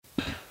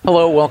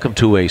Hello, welcome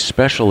to a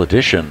special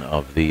edition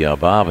of the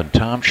Bob and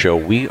Tom Show.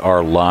 We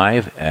are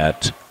live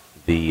at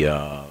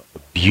the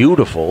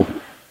beautiful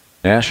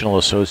National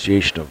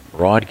Association of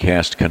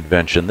Broadcast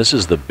Convention. This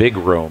is the big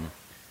room,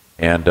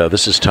 and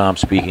this is Tom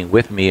speaking.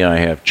 With me, I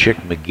have Chick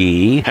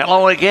McGee.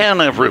 Hello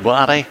again,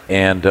 everybody.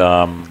 And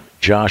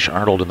Josh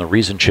Arnold. And the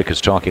reason Chick is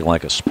talking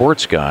like a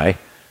sports guy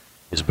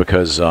is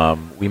because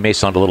we may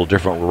sound a little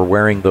different. We're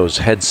wearing those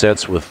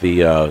headsets with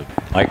the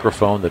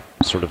microphone that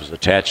sort of is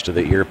attached to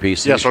the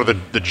earpiece. Yeah, sort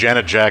of the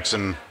Janet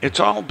Jackson It's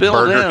all built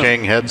Burger in.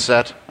 King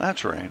headset.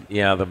 That's right.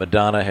 Yeah, the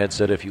Madonna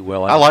headset, if you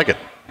will. I like it.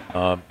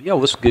 Yeah, well,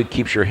 this good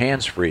keeps your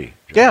hands free.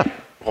 Yeah.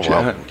 Oh,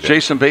 well,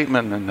 Jason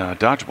Bateman and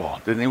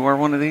Dodgeball. Didn't he wear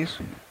one of these?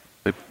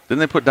 Didn't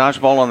they put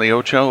Dodgeball on the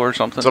Ocho or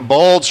something? it's a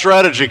bold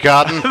strategy,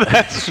 Cotton.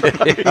 This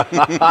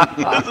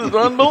is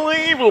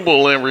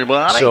unbelievable,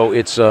 everybody. So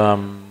it's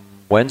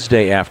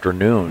Wednesday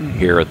afternoon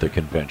here at the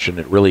convention.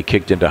 It really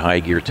kicked into high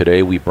gear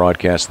today. We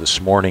broadcast this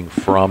morning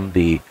from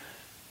the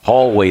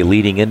hallway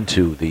leading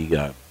into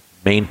the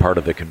main part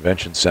of the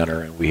convention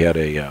center, and we had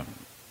a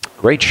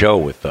great show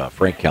with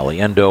Frank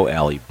Caliendo,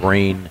 Allie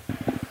Breen,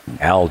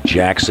 Al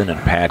Jackson,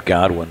 and Pat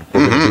Godwin.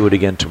 We're going to do it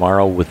again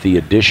tomorrow with the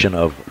addition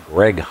of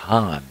Greg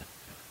Hahn,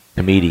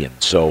 comedian.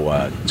 So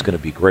it's going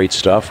to be great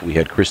stuff. We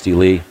had Christy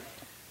Lee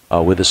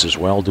with us as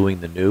well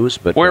doing the news.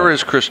 But Where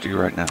is Christy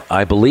right now?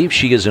 I believe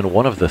she is in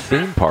one of the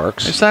theme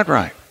parks. Is that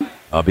right?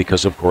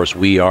 Because, of course,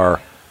 we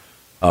are,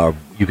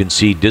 you can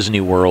see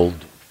Disney World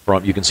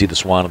from, you can see the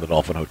Swan and the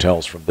Dolphin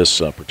hotels from this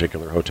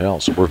particular hotel.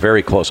 So we're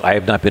very close. I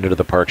have not been into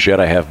the parks yet.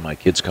 I have my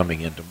kids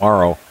coming in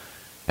tomorrow,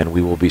 and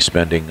we will be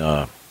spending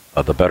the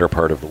better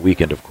part of the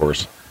weekend, of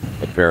course,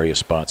 at various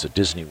spots at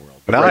Disney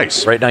World. But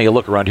Nice. Right now you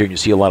look around here and you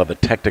see a lot of the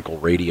technical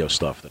radio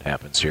stuff that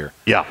happens here.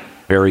 Yeah.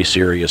 Very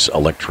serious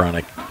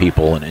electronic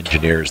people and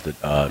engineers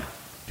that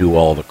do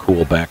all the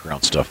cool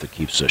background stuff that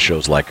keeps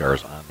shows like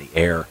ours on the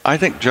air. I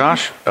think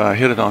Josh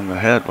hit it on the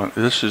head.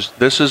 This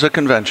is a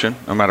convention,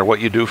 no matter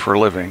what you do for a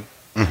living.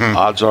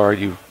 Odds are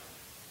you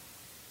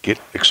get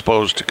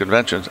exposed to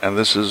conventions, and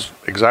this is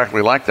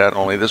exactly like that,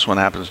 only this one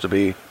happens to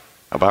be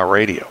about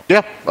radio.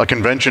 Yeah. A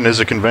convention is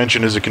a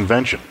convention is a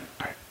convention.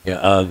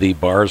 Yeah, the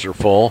bars are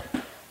full.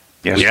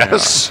 Yes. they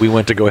Yes. We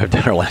went to go have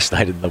dinner last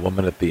night, and the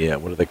woman at the,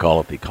 what do they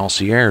call it, the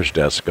concierge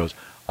desk goes,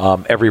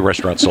 every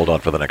restaurant sold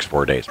out for the next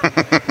 4 days.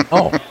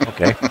 Oh,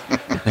 okay.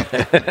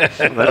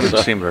 That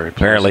doesn't seem very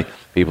Apparently,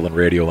 people in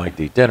radio like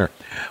to eat dinner.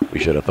 We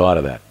should have thought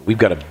of that. We've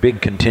got a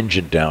big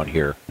contingent down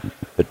here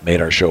that made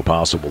our show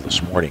possible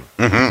this morning.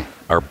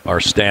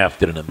 Our staff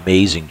did an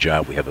amazing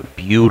job. We have a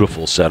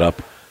beautiful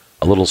setup,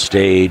 a little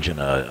stage, and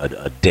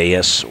a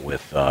dais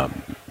with, what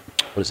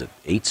is it,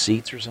 8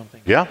 seats or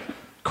something? Yeah.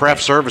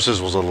 Craft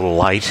services was a little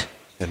light,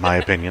 in my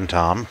opinion,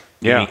 Tom.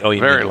 Yeah,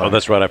 very low. Oh,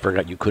 that's right. I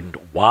forgot. You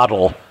couldn't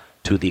waddle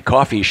to the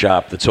coffee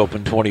shop that's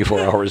open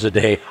 24 hours a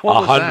day, What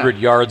was 100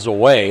 yards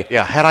away.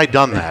 Yeah, had I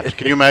done that,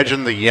 can you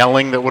imagine the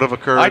yelling that would have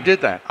occurred? I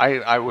did that.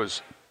 I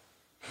was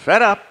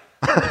fed up.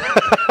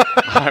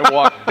 I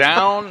walked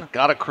down,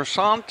 got a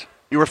croissant.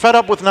 You were fed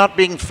up with not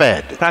being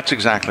fed. That's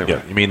exactly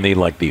right. Yeah, you mean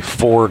the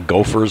 4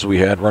 gophers we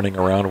had running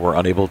around were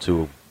unable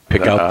to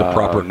pick out the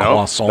proper no,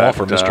 croissant that,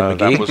 for Mr.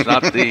 McGee? That was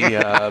not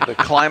the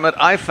climate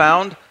I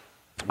found.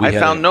 We I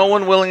had found no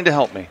one willing to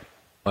help me.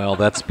 Well,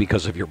 that's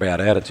because of your bad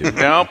attitude.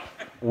 Nope.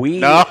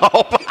 No.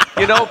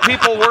 You know,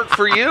 people work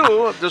for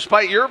you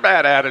despite your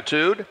bad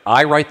attitude.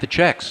 I write the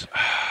checks.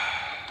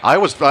 I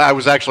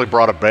was actually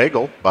brought a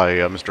bagel by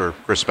Mr.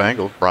 Chris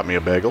Spangle. Brought me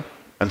a bagel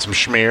and some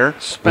schmear.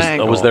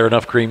 Spangle. Was there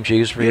enough cream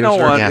cheese for you? You know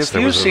sir? what? Yes, if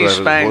there you was see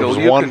Spangle,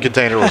 you one can-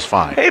 container was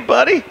fine. Hey,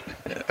 buddy.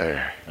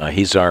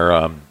 He's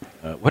our,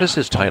 what is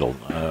his title?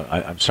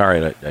 I'm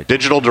sorry.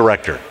 Digital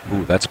director.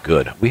 Ooh, that's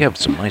good. We have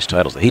some nice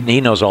titles.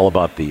 He knows all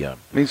about the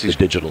Means he's-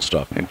 digital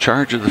stuff. In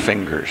charge of the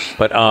fingers.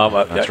 But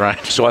That's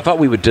right. So I thought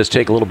we would just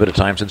take a little bit of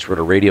time since we're at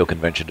a radio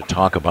convention to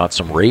talk about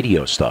some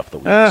radio stuff,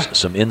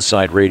 some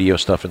inside radio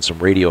stuff and some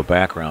radio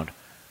background.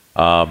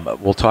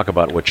 We'll talk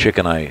about what Chick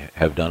and I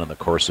have done in the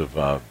course of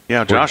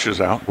Josh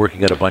is out.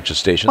 working at a bunch of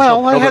stations.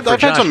 Well, No, but I've for had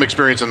Josh- some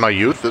experience in my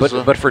youth.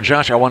 But for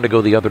Josh, I wanted to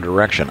go the other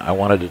direction. I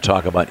wanted to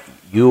talk about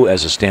you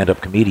as a stand-up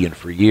comedian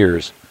for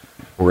years,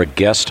 were a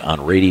guest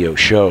on radio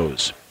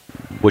shows,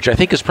 which I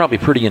think is probably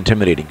pretty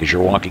intimidating because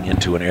you're walking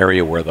into an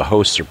area where the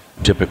hosts are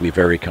typically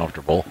very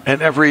comfortable.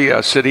 And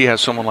every city has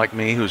someone like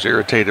me who's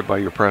irritated by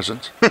your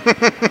presence.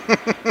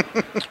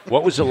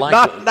 What was it like?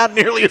 not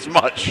nearly as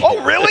much.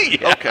 Oh,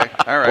 really? Okay.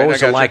 All right. What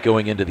was I it got like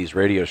going into these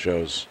radio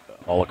shows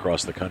all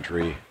across the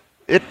country?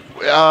 It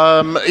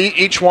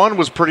each one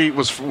was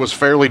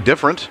fairly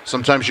different.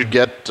 Sometimes you'd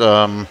get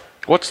you?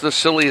 What's the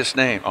silliest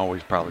name? Oh, we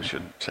probably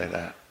shouldn't say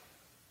that.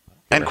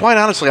 and quite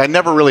honestly, I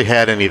never really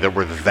had any that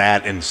were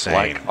that insane.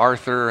 Like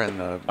Arthur and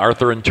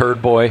the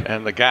Turd Boy.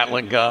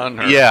 Gatling gun.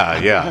 Or,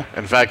 Yeah.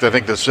 In fact, I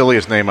think the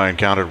silliest name I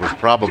encountered was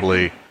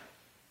probably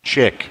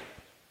Chick.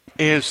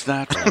 Is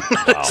that?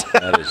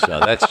 Wow,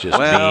 that's just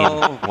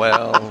mean.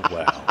 well.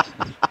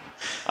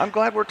 I'm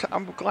glad we're.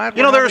 I'm glad.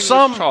 You know, we're there are having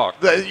some this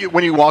talk.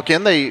 when you walk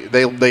in, they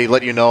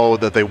let you know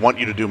that they want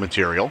you to do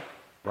material.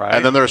 Right.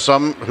 And then there are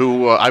some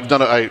who I've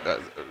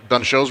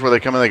done shows where they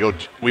come in, they go,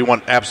 we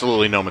want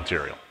absolutely no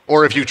material.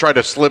 Or if you try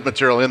to slip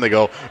material in, they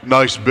go,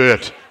 nice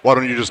bit. Why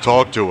don't you just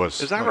talk to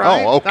us? Is that Like,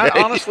 right? Oh, okay. That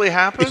honestly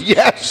happens?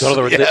 Yes. So in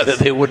other words, yes.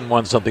 they wouldn't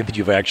want something that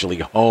you've actually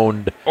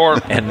honed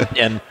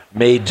and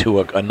made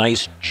to a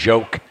nice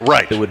joke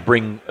Right. that would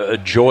bring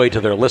joy to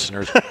their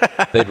listeners.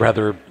 They'd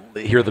rather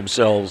hear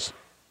themselves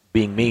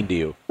being mean to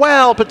you.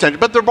 Well, potentially,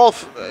 but they're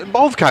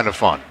both kind of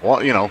fun.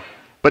 Well,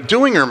 but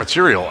doing your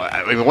material.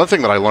 I mean, one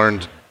thing that I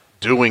learned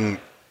doing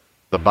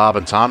the Bob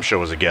and Tom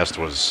show as a guest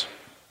was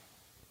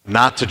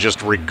not to just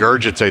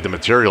regurgitate the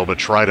material, but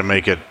try to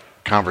make it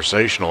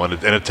conversational, and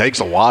it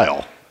takes a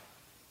while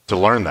to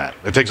learn that.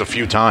 It takes a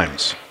few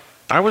times.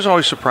 I was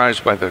always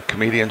surprised by the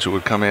comedians who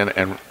would come in,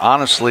 and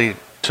honestly,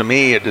 to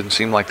me, it didn't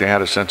seem like they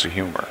had a sense of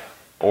humor,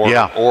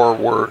 or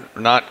were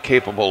not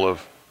capable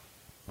of.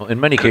 Well, in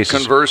many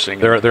cases, conversing.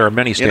 There are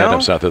many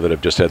stand-ups out there that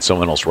have just had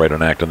someone else write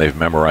an act, and they've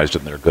memorized it,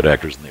 and they're good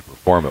actors, and they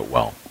perform it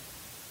well.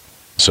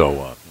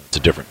 So it's a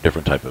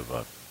different type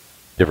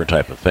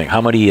of thing.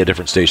 How many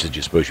different stations do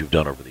you suppose you've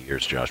done over the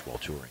years, Josh, while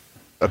touring?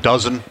 A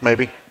dozen,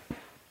 maybe.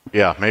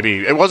 Yeah,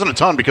 maybe. It wasn't a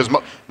ton because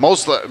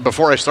most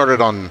before I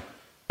started on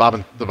the Bob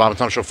and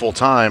Tom show full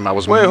time, I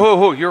was. Wait,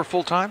 who? You're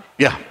full time?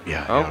 Yeah,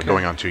 Okay.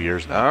 going on 2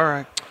 years now. All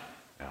right.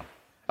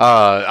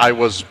 I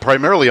was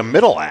primarily a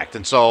middle act,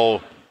 and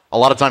so a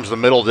lot of times the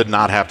middle did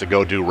not have to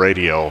go do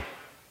radio.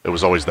 It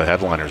was always the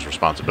headliner's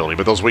responsibility.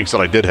 But those weeks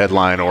that I did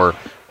headline, or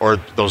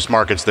those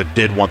markets that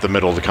did want the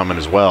middle to come in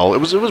as well,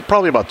 it was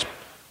probably about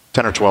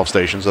 10 or 12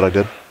 stations that I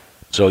did.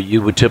 So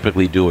you would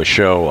typically do a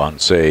show on,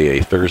 say,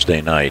 a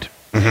Thursday night,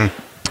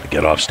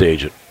 get off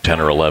stage at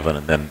 10 or 11,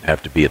 and then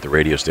have to be at the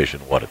radio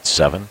station, at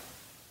 7?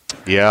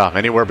 Yeah,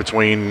 anywhere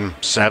between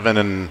 7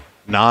 and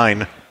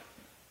 9.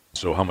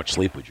 So how much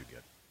sleep would you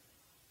get?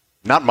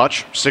 Not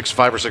much,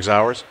 5 or 6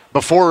 hours.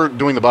 Before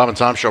doing the Bob and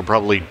Tom show,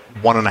 probably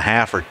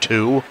 1.5 or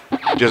 2.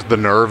 Just the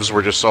nerves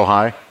were just so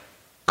high.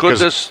 Could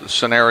this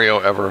scenario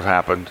ever have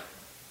happened?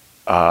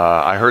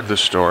 I heard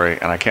this story,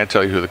 and I can't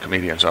tell you who the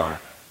comedians are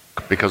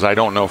because I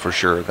don't know for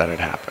sure that it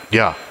happened.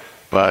 Yeah.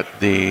 But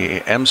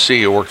the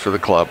MC who worked for the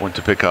club went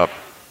to pick up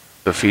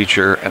the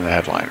feature and the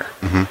headliner,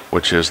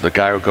 which is the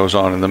guy who goes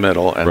on in the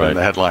middle, and then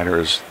the headliner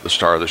is the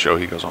star of the show.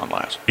 He goes on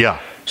last. Yeah.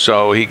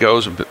 So he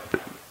goes, and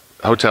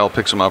hotel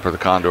picks him up, or the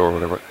condo or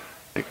whatever,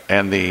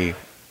 and the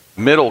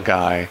middle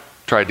guy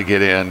tried to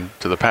get in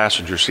to the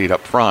passenger seat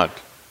up front,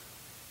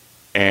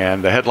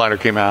 and the headliner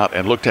came out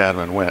and looked at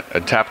him and went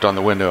and tapped on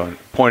the window and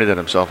pointed at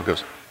himself and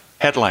goes,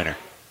 "Headliner."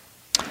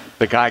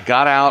 The guy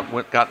got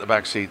out, got in the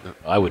back seat.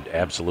 I would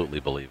absolutely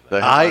believe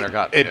that. The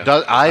headliner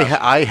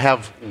I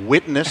have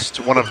witnessed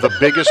one of the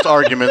biggest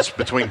arguments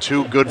between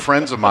two good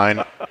friends of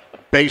mine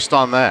based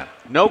on that.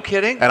 No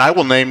kidding. And I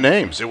will name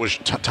names. It was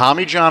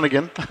Tommy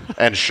Jonigan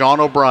and Sean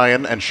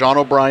O'Brien. And Sean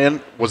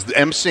O'Brien was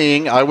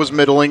emceeing. I was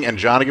middling, and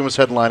Jonigan was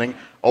headlining.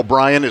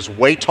 O'Brien is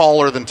way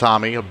taller than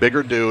Tommy, a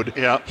bigger dude.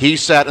 Yeah. He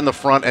sat in the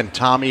front, and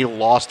Tommy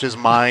lost his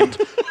mind.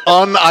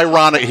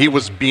 Unironic. He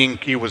was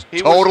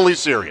totally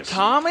serious.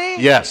 Tommy?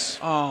 Yes.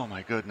 Oh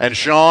my goodness. And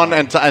Sean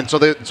and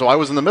so I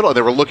was in the middle.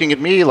 They were looking at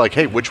me like,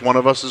 "Hey, which one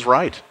of us is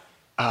right?"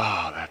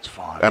 Oh, that's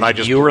fun.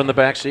 And You were in the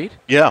back seat?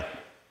 Yeah.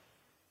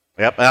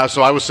 Yep.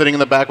 So I was sitting in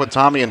the back with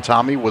Tommy, and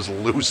Tommy was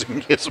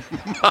losing his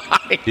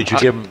mind. Did you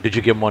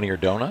give him one of your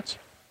donuts?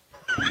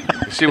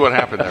 You see what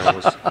happened there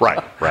was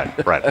Right.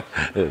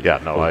 Yeah,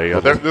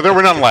 no, there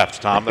were none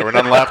left, Tom. There were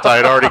none left. I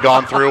had already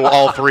gone through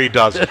all 3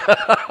 dozen.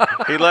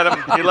 he let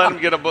him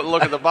get a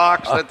look at the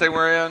box that they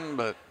were in,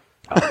 but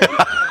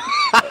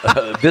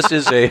This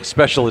is a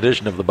special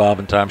edition of the Bob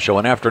and Tom Show,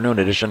 an afternoon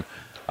edition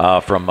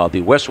from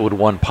the Westwood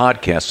One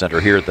Podcast Center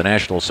here at the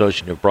National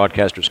Association of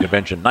Broadcasters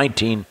Convention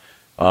 2018.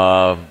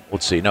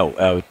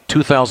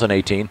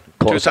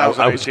 Close.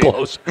 I was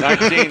close.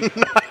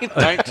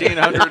 1918.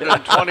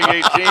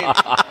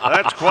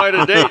 That's quite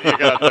a date you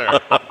got there.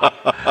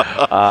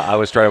 I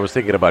was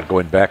thinking about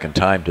going back in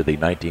time to the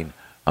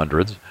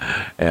 1900s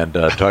and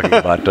talking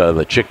about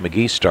the Chick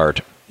McGee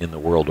start in the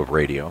world of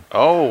radio.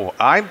 Oh,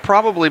 I've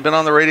probably been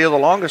on the radio the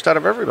longest out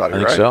of everybody, I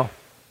think right? so.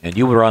 And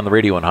you were on the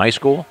radio in high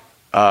school?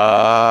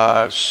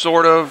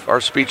 Sort of.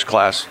 Our speech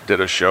class did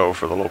a show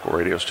for the local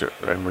radio station,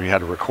 and we had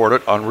to record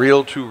it on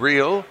reel to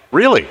reel.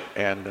 Really?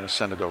 And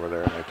send it over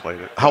there, and they played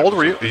it. How old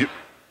were you?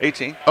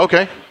 18.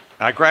 Okay.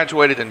 I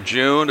graduated in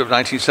June of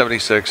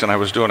 1976, and I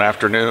was doing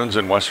afternoons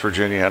in West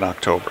Virginia in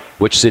October.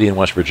 Which city in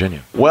West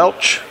Virginia?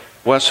 Welch,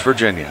 West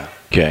Virginia.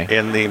 Okay.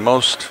 In the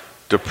most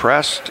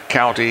depressed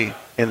county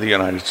in the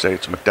United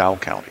States,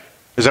 McDowell County.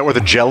 Is that where the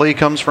jelly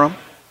comes from?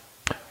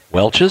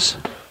 Welch's?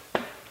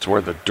 It's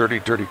where the dirty,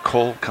 dirty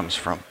coal comes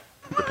from,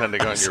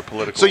 depending on your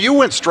political... So you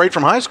went straight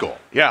from high school?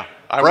 Yeah.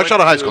 Fresh out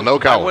of high school, no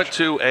college. I went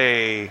to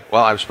I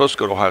was supposed to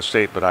go to Ohio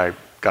State, but I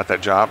got that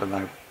job, and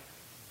I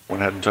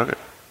went ahead and took it.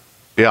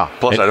 Yeah.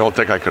 Plus, I don't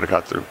think I could have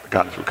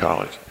gotten through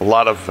college. A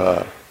lot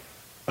of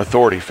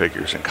authority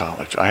figures in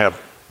college. I have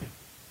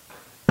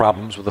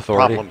Problems with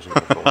authority. Problems with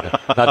authority.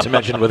 Not to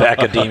mention with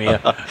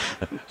academia,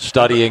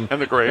 studying,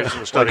 And the grades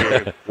and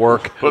studying.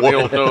 work, Put the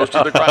old nose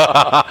to the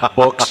ground.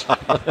 books.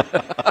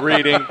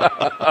 Reading.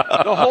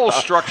 The whole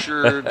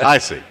structured. I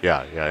see.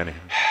 Yeah.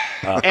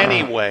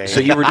 Anyway.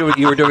 So you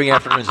were doing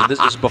afternoons, and this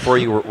is before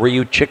you were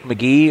you Chick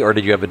McGee, or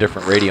did you have a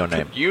different radio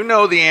name? You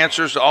know the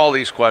answers to all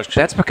these questions.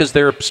 That's because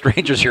they're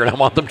strangers here, and I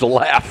want them to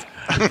laugh.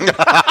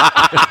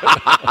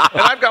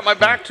 And I've got my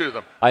back to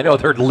them. I know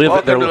they're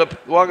living.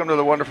 Welcome to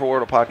the Wonderful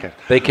World of Podcast.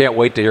 They can't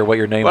wait to hear what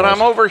your name But was.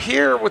 I'm over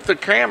here with the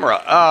camera.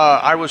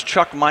 I was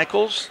Chuck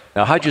Michaels,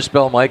 Now, how'd you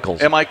spell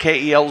Michaels?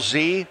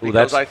 Mikelz, because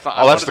that's- I thought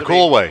oh, that's the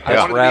cool way. I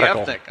Yeah. wanted Radical.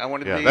 to be ethnic. I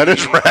wanted to Yeah, be. that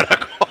is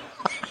radical.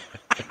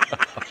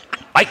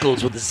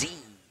 Michaels with a Z.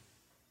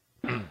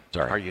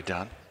 Sorry. Are you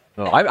done?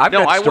 No, I've got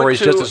I went stories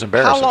to- just as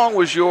embarrassing. How long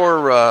was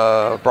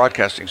your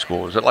broadcasting school?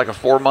 Was it like a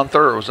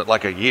 4-monther, or was it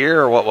like a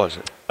year, or what was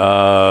it?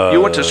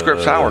 You went to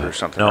Scripps Howard or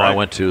something, No, right? I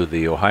went to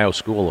the Ohio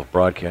School of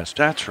Broadcast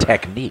That's right.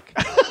 Technique.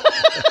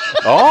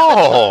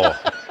 Oh,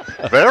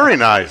 very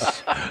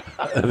nice.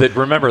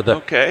 Remember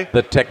Okay.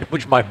 the tech,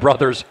 which my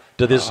brothers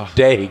to this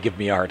day give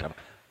me a hard time.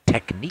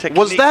 Technique.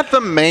 Was that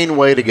the main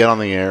way to get on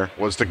the air?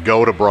 Was to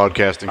go to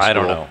broadcasting school? I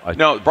don't know.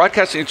 No,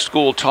 broadcasting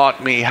school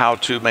taught me how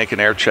to make an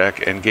air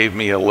check and gave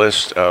me a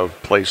list of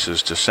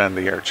places to send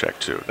the air check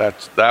to.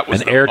 That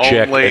was An air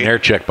check. only, An air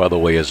check, by the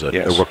way, is a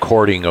Yes.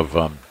 recording of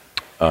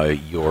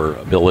your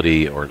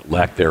ability or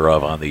lack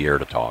thereof on the air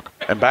to talk.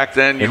 And back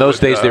then, you In those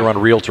would, days, they were on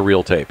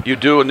reel-to-reel tape. You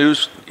do a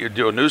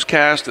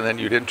newscast, and then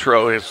you'd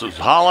intro. It was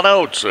Hall and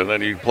Oates, and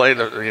then you'd play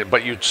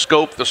but you'd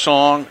scope the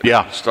song.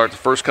 Yeah. Start the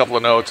first couple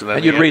of notes, and then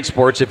And you'd the read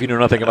sports if you knew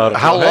nothing about it.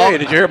 How Hey, long-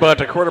 did you hear about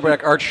the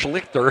quarterback Art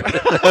Schlichter?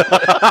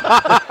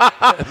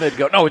 And they'd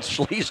go, no, it's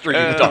Schlichter,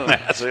 you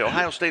dumbass. the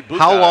Ohio State. Buckeyes.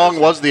 How long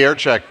was the air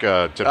check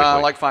typically?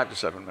 Like 5 to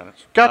 7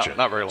 minutes. Gotcha. No,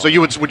 not very long.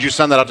 So would you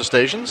send that out to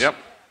stations? Yep.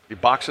 You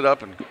box it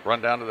up and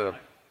run down to the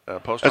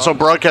post And so office.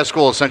 broadcast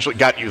school essentially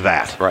got you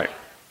that. Right.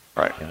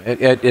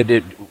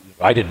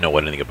 I didn't know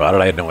anything about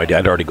it. I had no idea.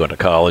 I'd already gone to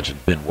college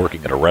and been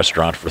working at a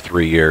restaurant for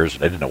 3 years.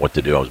 And I didn't know what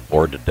to do. I was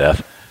bored to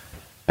death.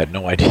 Had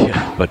no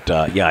idea. But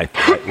I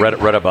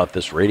read about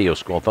this radio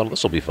school. I thought,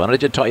 this will be fun. It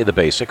did taught you the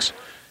basics.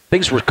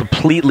 Things were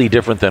completely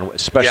different than,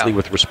 especially Yeah.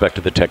 with respect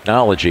to the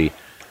technology.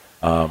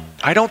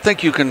 I don't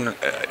think you can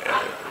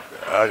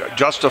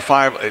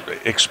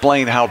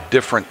explain how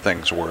different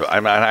things were. I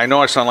mean, I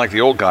know I sound like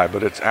the old guy,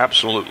 but it's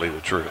absolutely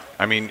the truth.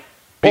 I mean,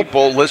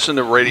 people listen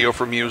to radio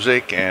for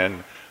music,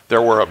 and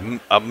there were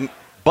a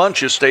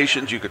bunch of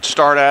stations you could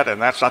start at,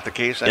 and that's not the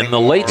case anymore. In the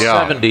late Yeah.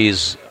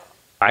 70s,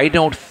 I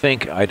don't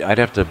think, I'd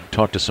have to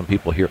talk to some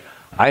people here,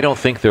 I don't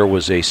think there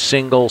was a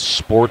single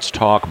sports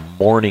talk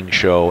morning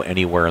show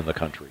anywhere in the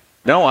country.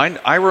 No,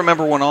 I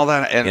remember when all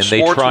that, and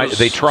sports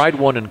they tried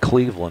one in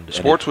Cleveland.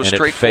 Sports and was it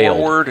failed.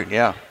 straightforward, and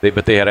yeah.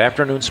 But they had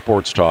afternoon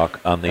sports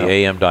talk on the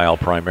AM dial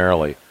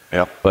primarily.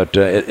 Yep. But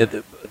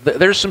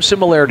there's some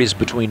similarities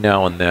between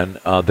now and then.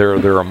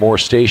 There are more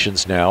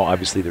stations now.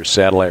 Obviously, there's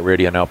satellite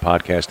radio now,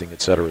 podcasting,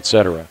 et cetera, et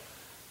cetera.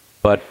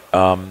 But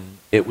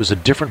it was a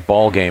different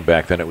ball game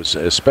back then. It was,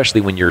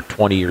 especially when you're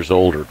 20 years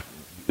older.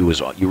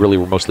 You really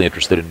were mostly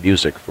interested in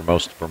music for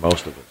most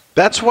of it.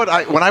 That's what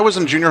when I was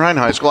in junior high and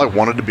high school, I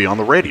wanted to be on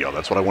the radio.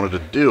 That's what I wanted to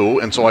do.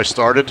 And so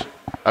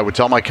I would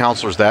tell my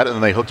counselors that, and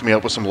then they hooked me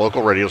up with some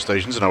local radio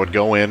stations, and I would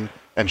go in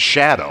and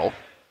shadow.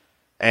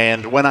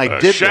 And when I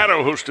did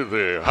Shadow hosted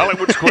the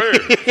Hollywood Square.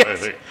 I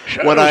think.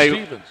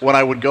 when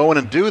I would go in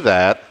and do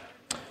that,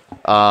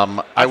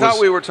 I thought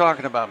we were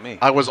talking about me.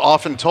 I was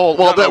often told,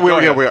 No, that no, we go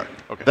were, ahead. we are,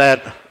 Okay.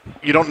 that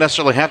you don't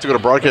necessarily have to go to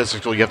broadcasting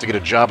school. You have to get a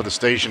job at the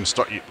station,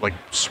 start like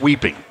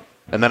sweeping,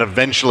 and then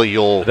eventually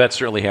you'll. That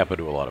certainly happened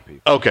to a lot of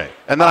people. Okay,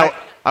 and then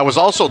I was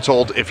also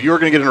told if you're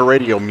going to get into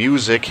radio,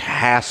 music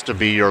has to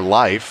be your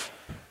life.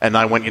 And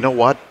I went, you know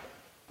what?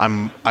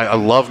 I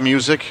love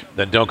music,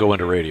 Then don't go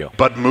into radio.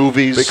 but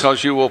movies.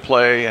 Because you will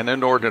play an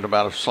inordinate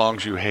amount of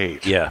songs you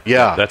hate. Yeah.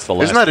 That's the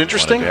last. Isn't that thing you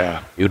interesting? wanna do.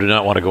 Yeah. You do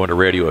not want to go into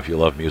radio if you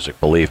love music.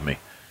 Believe me,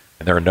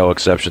 and there are no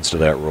exceptions to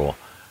that rule.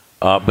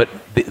 But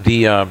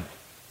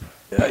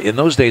in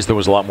those days, there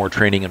was a lot more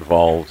training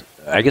involved.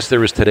 I guess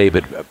there is today,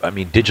 but I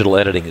mean, digital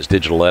editing is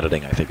digital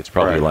editing. I think it's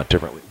probably Right. a lot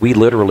different. We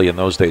literally in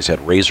those days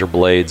had razor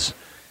blades,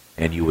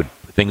 and you would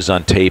things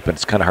on tape, and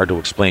it's kind of hard to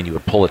explain. You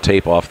would pull a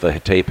tape off the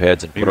tape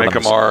heads and You put it make on a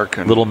this mark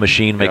and- little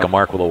machine, make yeah. a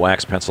mark with a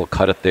wax pencil,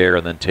 cut it there,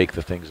 and then take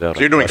the things out.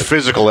 So you're and doing cut it.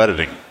 physical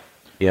editing.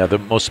 Yeah,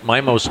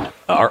 my most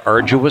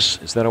arduous,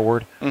 is that a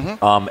word?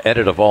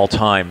 Edit of all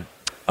time.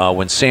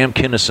 When Sam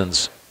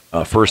Kinnison's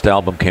first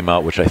album came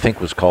out, which I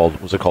think was it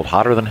called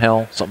Hotter Than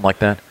Hell? Something like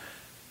that.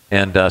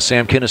 And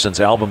Sam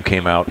Kinnison's album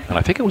came out, and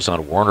I think it was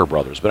on Warner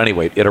Brothers. But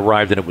anyway, it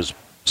arrived, and it was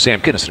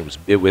Sam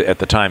Kinison. At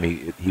the time,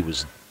 he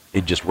was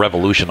just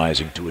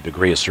revolutionizing to a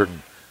degree a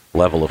certain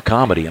level of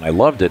comedy, and I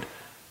loved it.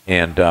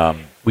 And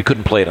we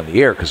couldn't play it on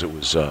the air because it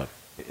was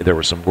there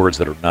were some words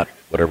that are not,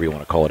 whatever you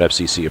want to call it,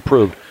 FCC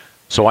approved.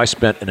 So I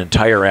spent an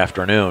entire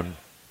afternoon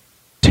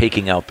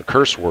taking out the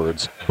curse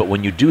words. But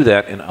when you do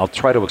that, and I'll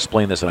try to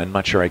explain this, and I'm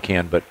not sure I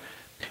can, but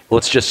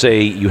let's just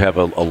say you have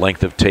a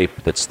length of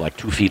tape that's like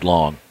 2 feet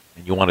long,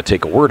 and you want to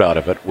take a word out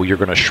of it, well, you're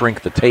going to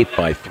shrink the tape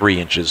by 3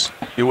 inches.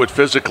 You would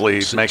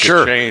physically make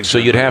a change. So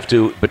you'd have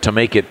to, but to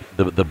make it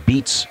the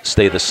beats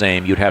stay the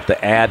same, you'd have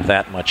to add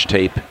that much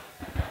tape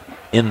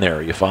in there.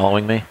 Are you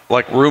following me?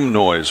 Like room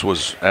noise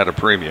was at a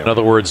premium. In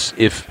other words,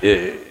 if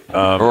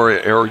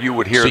or you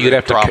would hear so you'd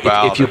have to drop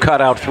out. if you cut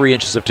out 3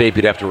 inches of tape,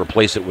 you'd have to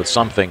replace it with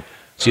something.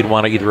 So you'd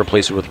want to either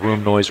replace it with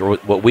room noise, or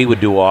what we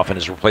would do often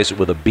is replace it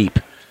with a beep.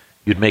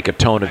 You'd make a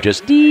tone of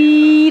just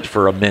deet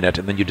for a minute,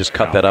 and then you just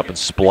cut that up and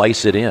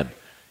splice it in,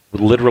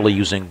 literally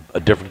using a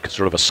different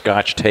sort of a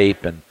Scotch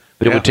tape. But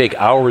it would take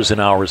hours and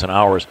hours and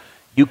hours.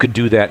 You could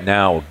do that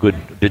now. A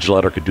good digital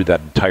editor could do that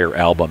entire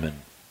album in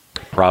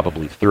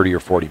probably 30 or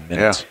 40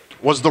 minutes. Yeah.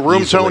 Was the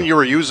room Easily. tone you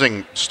were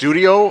using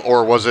studio,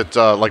 or was it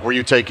like were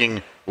you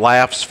taking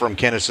laughs from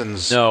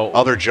Kinnison's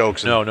other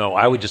jokes? No.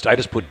 I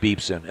just put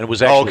beeps in, and it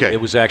was actually it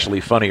was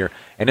actually funnier.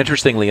 And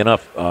interestingly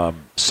enough,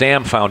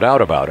 Sam found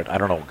out about it. I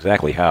don't know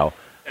exactly how.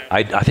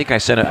 I think I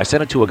sent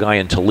it to a guy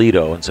in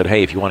Toledo and said,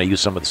 hey, if you want to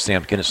use some of the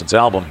Sam Kinnison's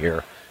album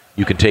here,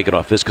 you can take it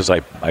off this, because I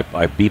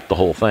beeped the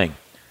whole thing.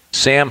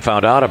 Sam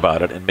found out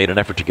about it and made an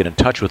effort to get in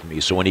touch with me.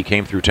 So when he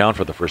came through town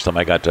for the first time,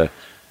 I got to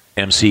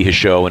MC his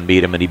show and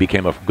meet him, and he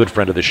became a good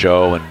friend of the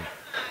show. And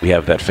we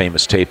have that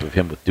famous tape of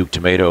him with Duke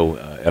Tomato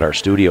at our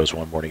studios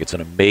one morning. It's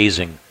an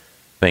amazing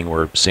thing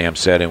where Sam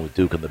sat in with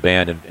Duke and the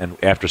band. And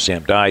after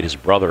Sam died, his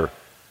brother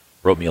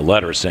wrote me a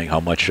letter saying how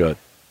much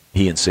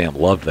he and Sam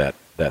loved that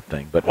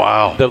thing. But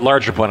wow, the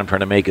larger point I'm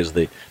trying to make is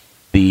the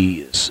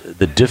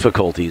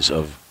difficulties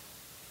of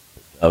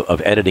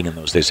editing in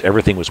those days.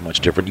 Everything was much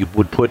different. You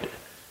would put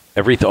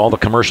all the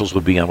commercials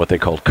would be on what they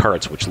called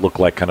carts, which looked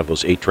like kind of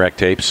those 8-track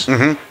tapes.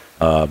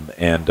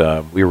 And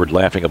we were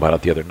laughing about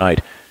it the other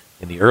night.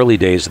 In the early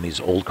days, in these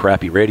old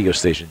crappy radio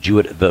stations,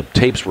 the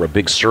tapes were a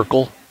big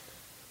circle,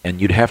 and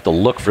you'd have to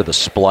look for the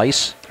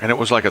splice. And it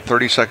was like a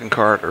 30-second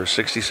cart or a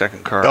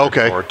 60-second cart or a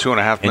 2.5-minute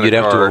cart. And you'd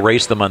have to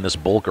erase them on this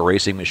bulk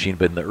erasing machine.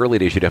 But in the early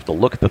days, you'd have to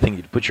look at the thing.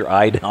 You'd put your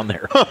eye down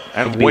there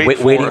and be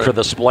waiting for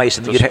the splice.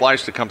 And the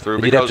splice to come through.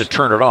 And you'd have to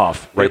turn it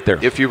off right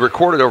there. If you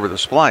recorded over the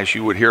splice,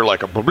 you would hear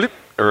like a blip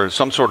or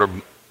some sort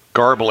of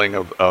garbling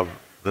of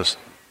the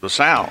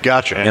sound.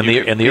 Gotcha. And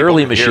the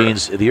early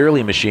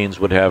machines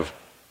would have,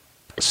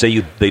 say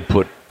they'd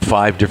put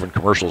 5 different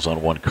commercials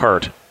on one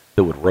cart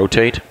that would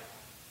rotate.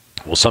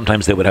 Well,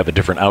 sometimes they would have a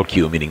different out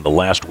cue, meaning the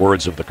last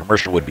words of the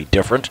commercial would be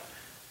different.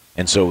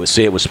 And so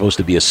say it was supposed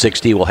to be a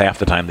 60, well, half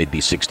the time they'd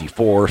be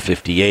 64,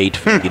 58,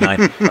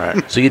 59.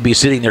 Right. So you'd be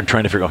sitting there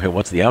trying to figure out, hey,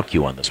 what's the out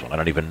cue on this one? I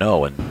don't even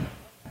know. And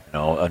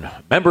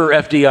member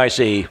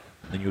FDIC.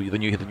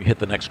 Then you hit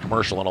the next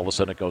commercial, and all of a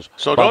sudden it goes.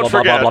 So blah, don't blah,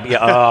 forget. Blah, blah,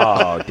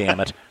 blah. Oh, damn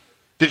it!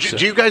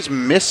 Do you guys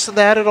miss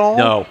that at all?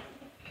 No,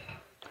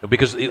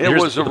 because it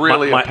was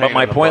really.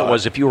 My point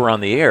was, if you were on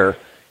the air,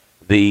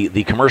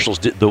 the commercials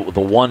the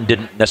one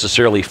didn't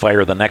necessarily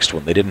fire the next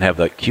one. They didn't have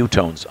the cue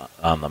tones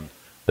on them,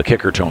 the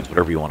kicker tones,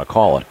 whatever you want to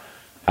call it.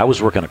 I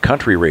was working a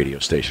country radio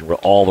station where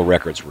all the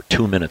records were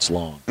 2 minutes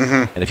long,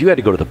 and if you had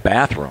to go to the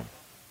bathroom,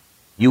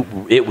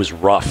 it was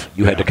rough.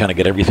 You had to kind of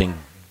get everything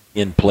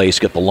in place,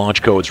 get the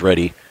launch codes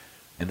ready.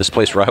 And this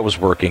place where I was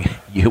working,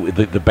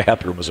 the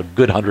bathroom was a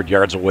good 100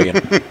 yards away in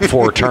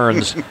 4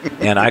 turns,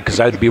 and because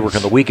I'd be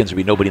working the weekends, there'd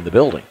be nobody in the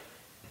building.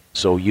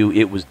 So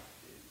you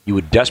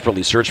would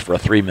desperately search for a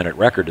 3-minute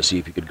record to see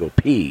if you could go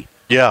pee.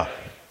 Yeah.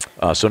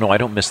 So no, I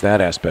don't miss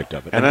that aspect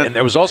of it. And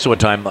there was also a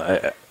time,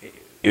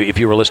 if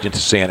you were listening to,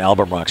 say, an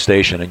album rock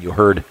station, and you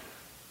heard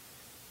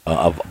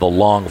of the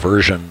long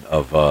version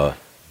of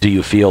 "Do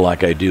You Feel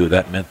Like I Do,"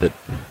 that meant that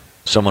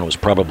someone was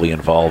probably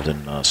involved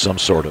in some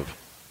sort of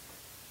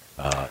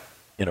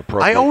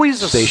inappropriate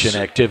station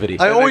activity.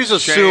 I always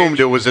assumed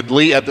it was at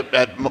least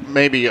at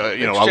maybe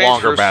a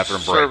longer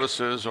bathroom break.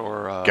 Services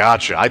or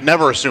gotcha. I'd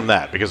never assumed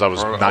that because I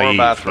was naive. Or a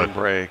bathroom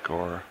break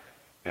or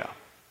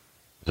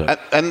But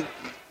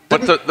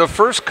the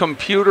first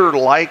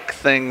computer-like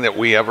thing that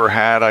we ever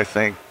had, I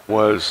think,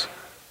 was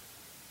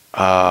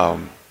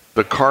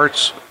the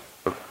carts.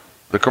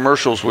 The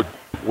commercials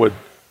would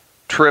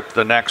trip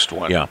the next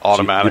one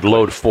automatically. So you'd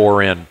load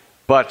 4 in.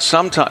 But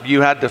sometimes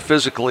you had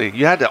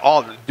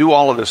to do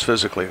all of this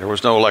physically. There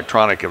was no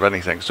electronic of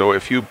anything. So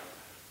if you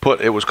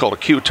it was called a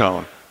cue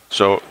tone.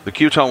 So the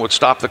cue tone would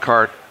stop the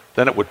cart,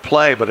 then it would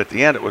play, but at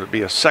the end it would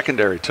be a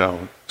secondary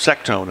tone,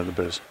 sec tone in the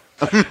biz.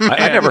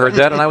 I never heard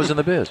that, and I was in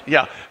the biz.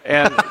 Yeah,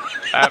 and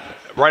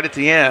right at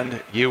the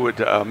end, you would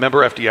member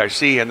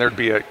FDIC, and there'd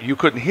be you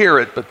couldn't hear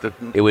it, but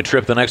it would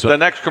trip the next one. The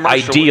next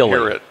commercial would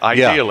hear it.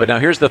 Ideally. Yeah. But now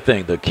here's the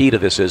thing: the key to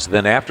this is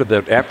then after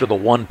the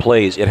one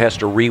plays, it has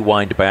to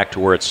rewind back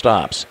to where it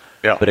stops.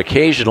 Yeah. But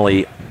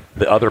occasionally,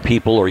 the other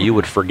people or you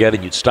would forget,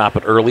 and you'd stop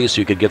it early so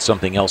you could get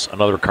something else,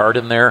 another card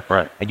in there,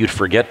 right? And you'd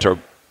forget to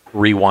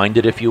rewind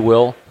it, if you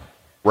will.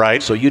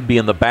 Right. So you'd be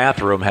in the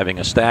bathroom having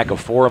a stack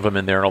of 4 of them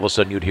in there, and all of a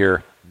sudden you'd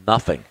hear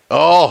nothing.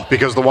 Oh,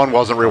 because the one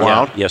wasn't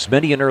rewound? Yeah. Yes,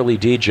 many an early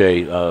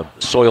DJ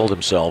soiled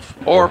himself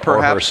or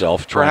perhaps,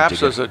 herself.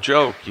 Perhaps as a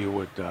joke, you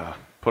would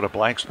put a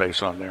blank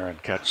space on there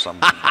and catch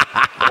something.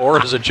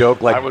 Or as a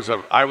joke, like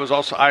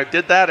I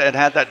did that and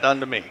had that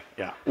done to me.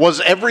 Yeah. Was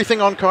everything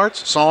on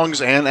carts,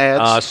 songs and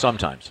ads?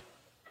 Sometimes.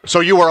 So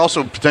you were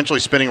also potentially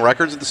spinning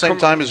records at the same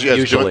time as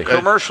Usually.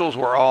 Commercials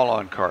were all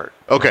on cart.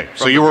 Okay, from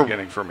so the you were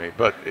beginning for me,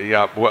 but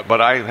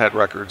but I had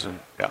records and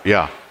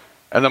yeah.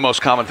 And the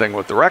most common thing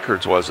with the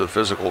records was the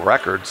physical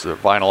records, the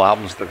vinyl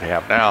albums that they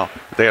have now.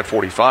 They had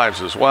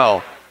 45s as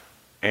well.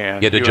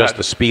 And You had to adjust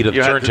the speed of the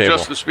You had to turntable.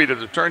 adjust the speed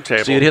of the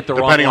turntable. So you'd hit the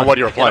wrong Depending on one. what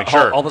you were playing, You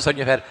know, sure. All of a sudden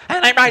you've had,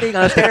 and I'm riding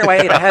on a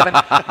stairway to heaven.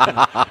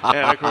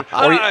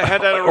 I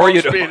had that at wrong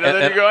speed, and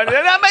then you go, and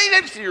I made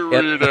it.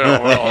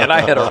 And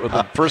I had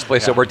the first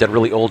place I worked at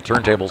really old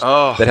turntables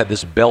that had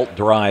this belt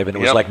drive, and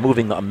it was like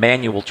moving a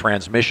manual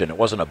transmission. It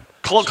wasn't a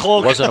clunk,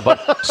 clunk. It wasn't a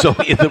button. So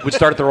it would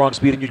start at the wrong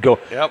speed, and you'd go.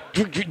 Yep.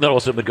 And then all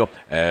of a sudden it would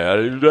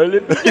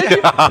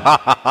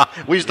go.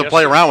 We used to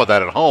play around with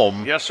that at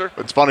home. Yes, sir.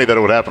 It's funny that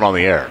it would happen on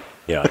the air.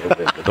 Yeah,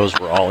 those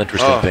were all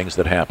interesting things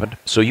that happened.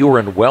 So you were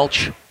in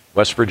Welch,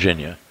 West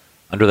Virginia,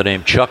 under the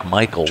name Chuck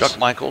Michaels. Chuck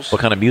Michaels. What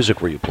kind of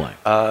music were you playing?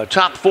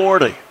 Top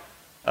 40.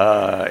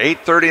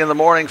 8:30 in the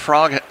morning,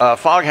 fog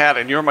hat,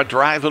 and you're my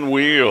driving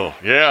wheel.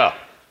 Yeah.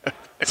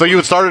 So you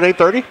would start at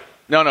 8:30?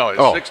 No,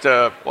 it's 6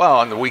 to,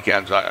 on the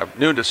weekends,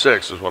 noon to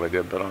 6 is what I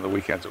did, but on the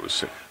weekends it was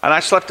 6. And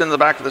I slept in the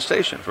back of the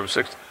station from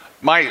 6.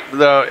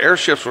 The air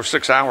shifts were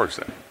 6 hours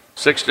then.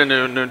 6 to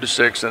noon, noon to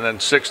 6, and then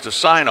 6 to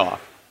sign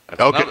off.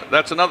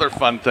 That's another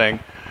fun thing.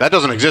 That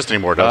doesn't exist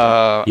anymore,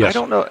 does it? Yes. I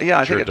don't know. Yeah,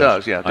 I Sure think it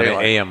does. Yeah, I mean,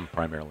 daylight. AM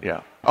primarily. Yeah.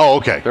 Oh,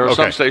 okay. There are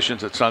okay. some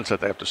stations at sunset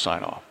they have to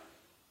sign off.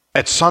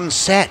 At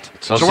sunset.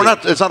 So sunset. we're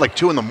not. It's not like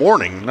 2 in the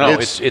morning. No,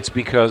 it's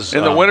because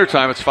In the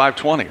wintertime, it's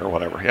 5:20 or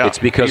whatever. Yeah. it's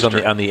because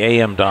Eastern. on the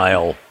AM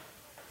dial,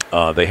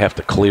 they have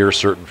to clear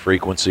certain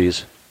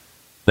frequencies.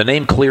 The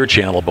name Clear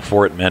Channel,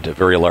 before it meant a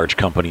very large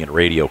company in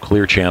radio,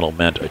 Clear Channel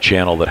meant a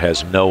channel that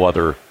has no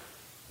other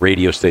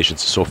radio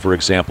stations. So, for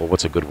example,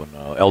 what's a good one?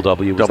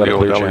 LW, was that a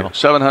Clear Channel?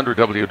 700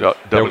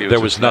 WW. There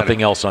was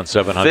nothing else on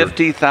 700.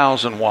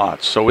 50,000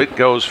 watts. So it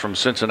goes from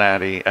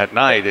Cincinnati. At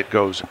night, it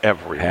goes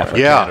everywhere. Half of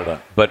Yeah.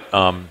 Canada. But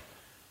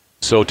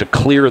so to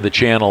clear the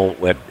channel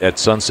at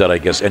sunset, I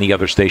guess any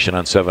other station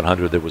on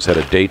 700 that had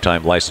a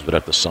daytime license would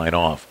have to sign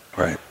off.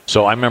 Right.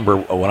 So I remember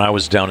when I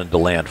was down in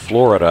DeLand,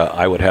 Florida,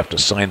 I would have to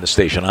sign the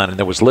station on, and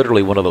there was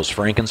literally one of those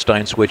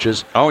Frankenstein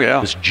switches. Oh,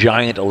 yeah. This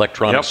giant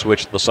electronic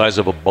switch the size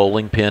of a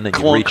bowling pin, and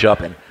you Clunk. reach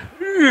up and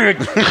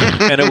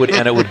and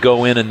it would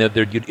go in, and you'd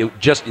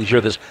hear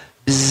this,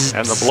 bzzz,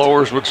 And the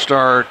blowers would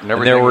start and and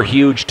everything. there were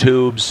huge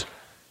tubes.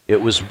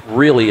 It was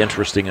really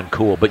interesting and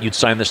cool. But you'd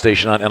sign the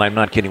station on, and I'm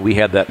not kidding. We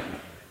had that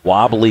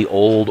wobbly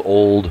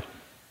old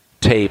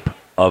tape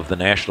of the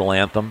national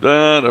anthem.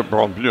 So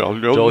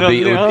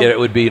it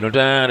would be,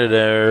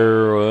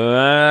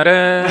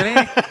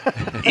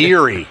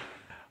 eerie.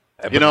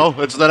 You know,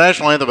 it's the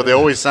national anthem, but they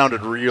always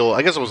sounded real.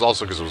 I guess it was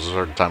also because it was a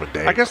certain time of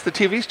day. I guess the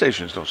TV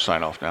stations don't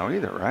sign off now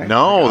either, right?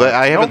 No,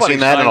 I haven't Nobody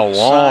seen that in a signs-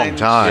 long signs-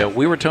 time. Yeah,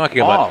 we were talking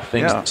about Off,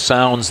 things, yeah.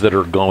 sounds that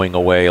are going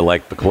away,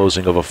 like the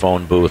closing of a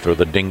phone booth or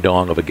the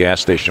ding-dong of a gas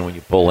station when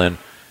you pull in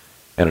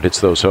and it hits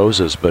those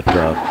hoses. But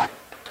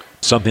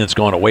something that's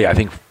gone away, I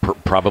think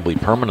probably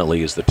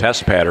permanently, is the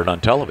test pattern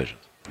on television.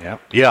 Yeah.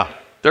 Yeah.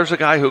 There's a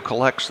guy who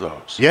collects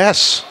those.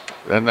 Yes.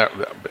 And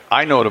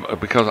I know it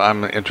because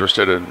I'm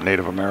interested in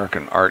Native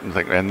American art and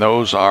things. And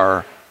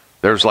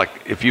there's like,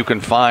 if you can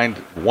find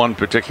one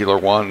particular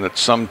one that's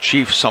some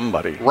chief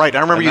somebody. Right, I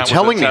remember and you that was a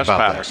telling me test about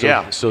pattern. that.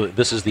 Yeah. So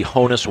this is the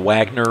Honus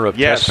Wagner of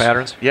Yes. test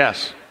patterns?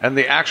 Yes. And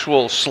the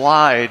actual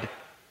slide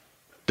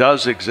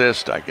does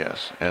exist, I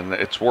guess. And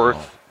it's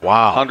worth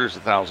Wow. hundreds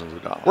of thousands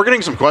of dollars. We're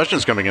getting some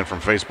questions coming in from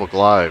Facebook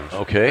Live.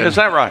 Okay. Is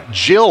that right?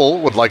 Jill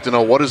would like to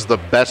know, what is the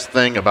best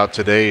thing about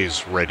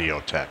today's radio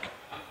tech?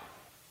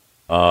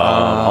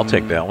 I'll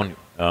take that one.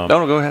 No,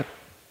 go ahead.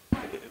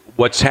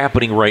 What's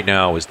happening right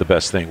now is the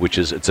best thing, which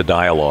is it's a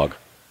dialogue.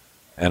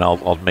 And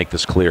I'll make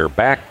this clear.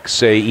 Back,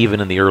 say,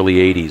 even in the early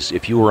 80s,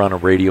 if you were on a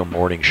radio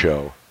morning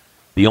show,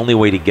 the only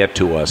way to get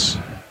to us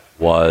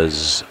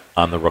was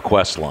on the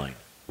request line,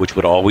 which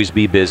would always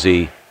be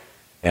busy.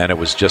 And it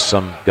was just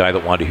some guy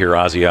that wanted to hear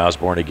Ozzy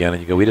Osbourne again.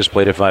 And you go, we just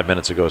played it 5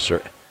 minutes ago,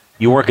 sir.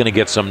 You weren't going to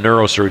get some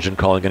neurosurgeon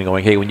calling and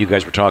going, hey, when you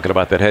guys were talking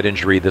about that head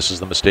injury, this is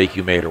the mistake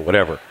you made or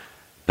whatever.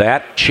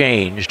 That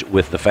changed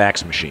with the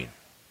fax machine.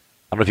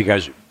 I don't know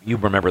if you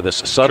remember this.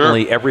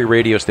 Suddenly, every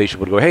radio station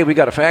would go, hey, we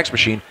got a fax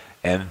machine.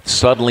 And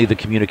suddenly the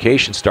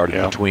communication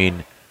started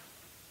between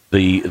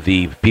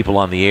the people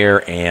on the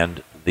air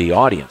and the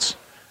audience.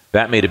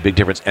 That made a big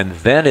difference. And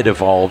then it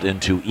evolved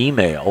into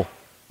email.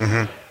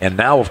 Mm-hmm. And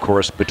now, of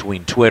course,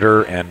 between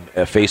Twitter and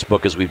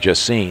Facebook, as we've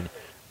just seen,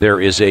 there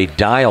is a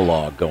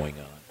dialogue going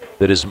on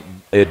that is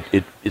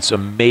it's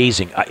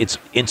amazing. It's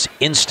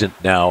instant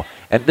now.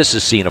 And this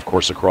is seen, of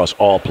course, across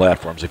all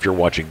platforms. If you're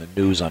watching the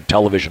news on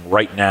television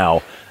right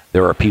now,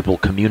 there are people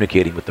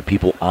communicating with the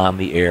people on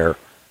the air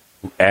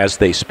as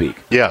they speak.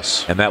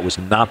 Yes. And that was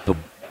not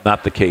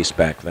the case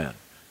back then.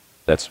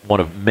 That's one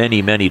of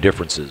many, many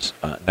differences.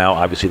 Now,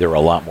 obviously, there are a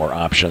lot more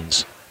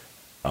options,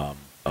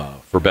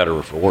 for better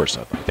or for worse.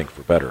 I think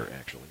for better,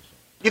 actually.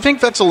 You think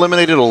that's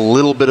eliminated a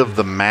little bit of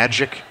the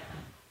magic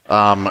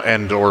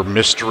and or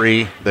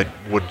mystery that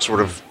would sort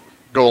of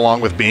go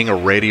along with being a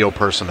radio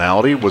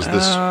personality? Was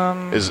this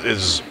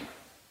is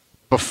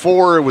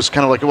before it was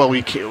kind of like, well,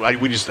 we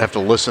just have to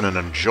listen and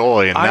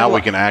enjoy, and now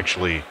we can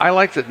actually. I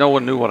like that no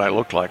one knew what I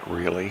looked like,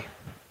 really.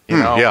 You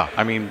know? Yeah.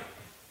 I mean,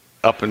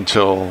 up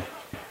until,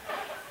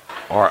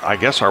 I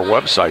guess our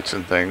websites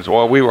and things.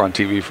 Well, we were on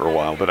TV for a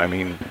while, but I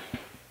mean,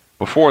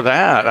 before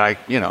that,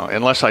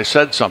 unless I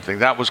said something,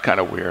 that was kind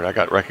of weird. I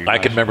got recognized.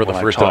 I can remember the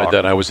when first I time talked.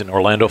 that I was in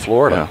Orlando,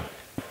 Florida,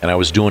 and I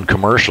was doing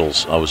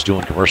commercials. I was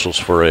doing commercials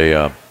for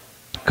a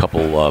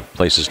couple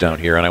places down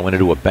here, and I went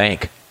into a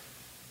bank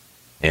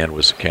and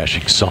was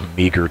cashing some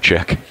meager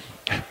check.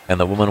 And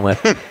the woman went,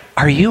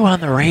 "Are you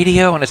on the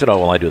radio?" And I said, "Oh,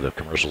 well, I do the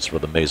commercials for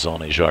the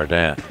Maison et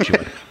Jardin." And she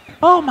went,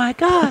 "Oh, my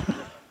God."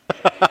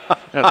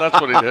 Yeah,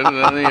 that's what he did. And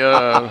then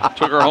he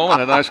took her home and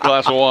had a nice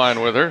glass of wine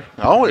with her.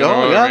 Oh, You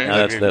know what I mean?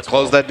 yeah. That's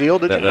Close that deal,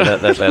 did you?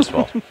 That's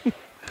fault.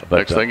 But,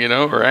 Next thing you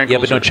know, her ankles. yeah,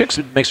 but no, are- Chicks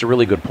makes a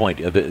really good point.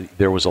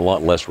 There was a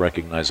lot less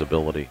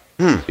recognizability.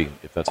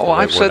 If that's the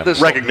right I've said word.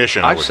 this.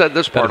 Recognition, I I've would- said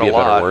this part That'd a be a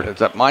better lot. word. Is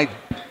that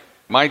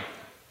my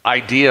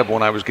idea of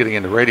when I was getting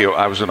into radio?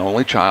 I was an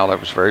only child. I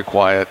was very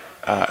quiet.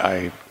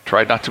 I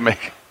tried not to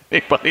make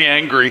anybody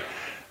angry,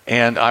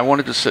 and I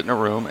wanted to sit in a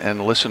room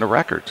and listen to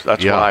records.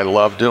 That's what I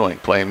love doing,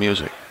 playing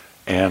music.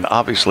 And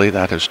obviously,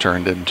 that has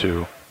turned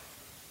into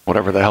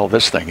whatever the hell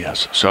this thing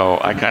is. So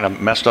I kind of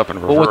messed up in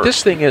reverse. Well, what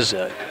this thing is,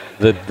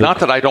 Not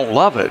that I don't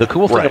love it. the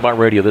cool thing Right. about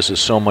radio, this is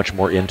so much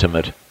more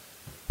intimate.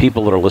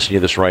 People that are listening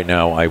to this right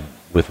now,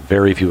 with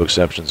very few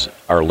exceptions,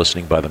 are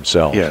listening by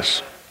themselves.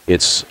 Yes.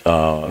 It's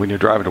When you're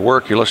driving to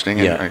work, you're listening,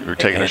 and you're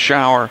taking a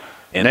shower,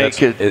 and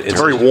that's- naked. It's a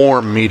very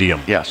warm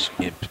medium. Yes.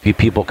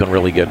 people can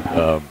really get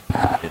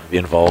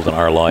involved in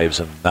our lives,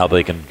 and now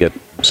they can get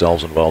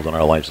themselves involved in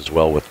our lives as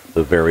well with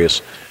the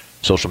various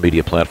social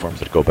media platforms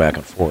that go back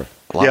and forth.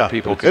 A lot Yeah, of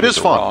people it can is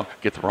fun.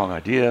 get the wrong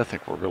idea,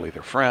 think we're really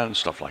their friends,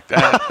 stuff like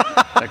that.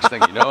 Next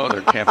thing you know,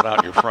 they're camping out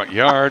in your front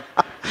yard,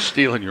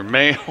 stealing your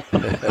mail.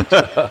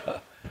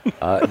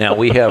 Now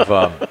we've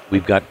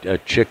got a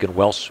chick in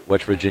West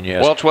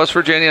Virginia. Welch, West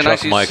Virginia, in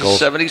Chuck Michaels.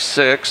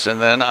 1976,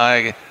 and then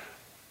I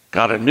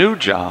got a new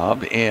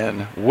job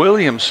in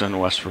Williamson,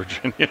 West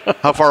Virginia,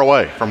 How far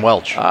away from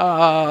Welch?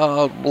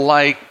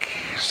 like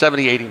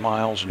 70, 80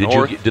 miles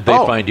north. Did they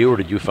find you, or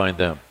did you find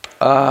them?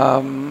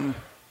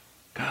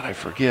 God, I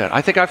forget.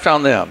 I think I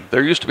found them.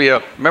 There used to be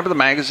remember the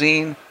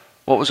magazine?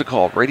 What was it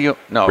called? Radio?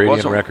 No, Radio it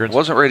wasn't. and Records? It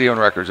wasn't Radio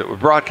and Records. It was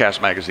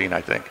Broadcast Magazine,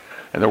 I think.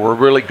 And there were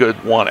really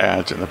good want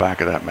ads in the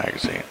back of that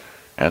magazine.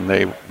 And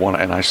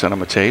and I sent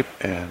them a tape,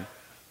 and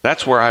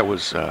that's where I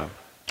was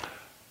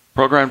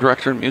program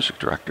director and music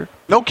director.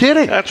 No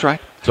kidding. That's right.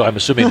 So I'm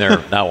assuming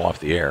they're now off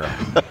the air.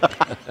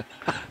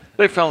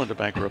 They fell into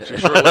bankruptcy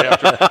shortly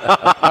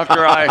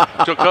after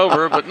I took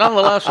over, but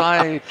nonetheless,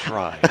 I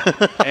tried.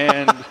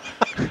 And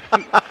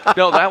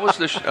no, that was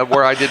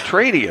where I did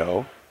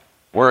Tradio,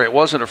 where it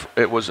was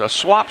a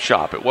swap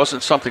shop. It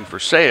wasn't something for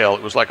sale.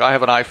 It was like, I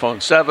have an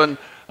iPhone 7.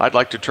 I'd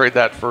like to trade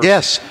that for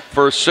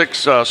for 6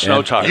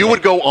 snow tires. You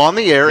would go on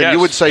the air and you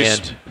would say,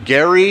 And-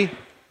 Gary,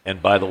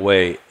 And by the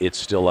way, it's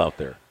still out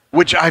there.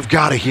 which I've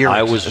got to hear.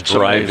 I was It's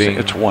driving. amazing.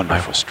 It's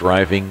wonderful. I was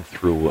driving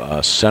through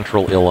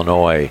central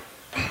Illinois,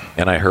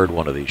 and I heard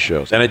one of these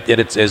shows. And the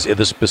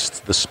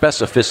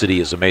specificity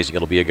is amazing.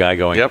 It'll be a guy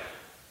going, Yep.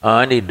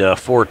 I need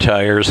 4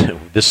 tires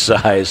this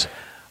size,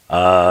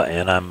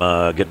 and I'm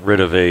getting rid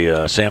of a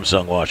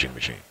Samsung washing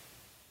machine.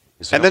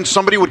 And then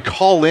somebody would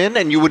call in,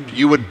 and you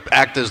would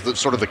act as the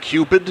sort of the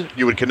Cupid.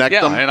 You would connect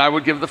Yeah, them. and I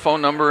would give the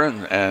phone number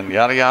and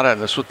yada yada,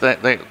 and this is what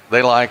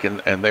they like,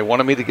 and they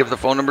wanted me to give the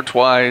phone number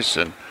twice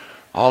and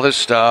all this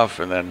stuff.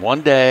 And then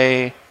one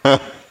day,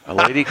 a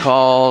lady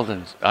called,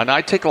 and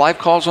I take live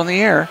calls on the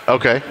air.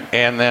 Okay.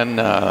 And then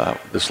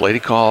this lady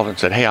called and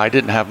said, "Hey, I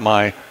didn't have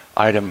my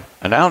item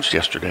announced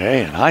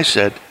yesterday," and I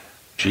said,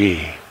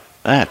 "Gee,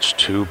 that's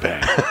too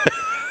bad."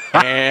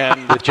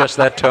 And With just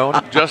that tone?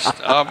 just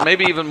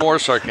maybe even more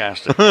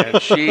sarcastic.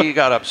 And she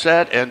got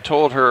upset and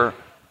told her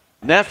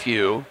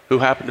nephew, who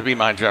happened to be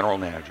my general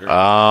manager,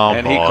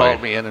 and he boy.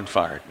 called me in and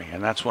fired me.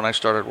 And that's when I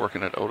started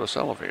working at Otis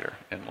Elevator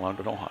in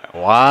London, Ohio.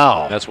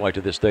 Wow. That's why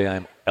to this day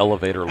I'm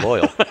elevator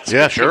loyal.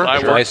 Yeah, sure. I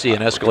If I see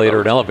an escalator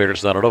and elevator,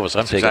 it's not at Otis.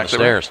 I'm taking exactly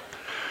the stairs.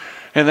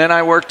 And then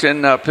I worked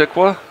in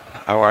Piqua.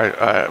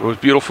 It was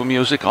beautiful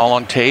music, all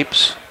on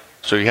tapes.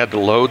 So you had to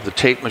load the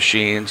tape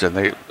machines, and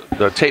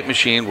the tape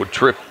machine would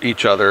trip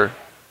each other.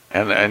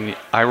 And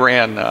I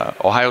ran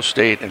Ohio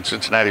State and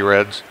Cincinnati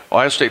Reds,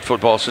 Ohio State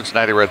football,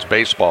 Cincinnati Reds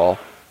baseball,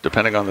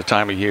 depending on the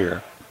time of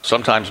year.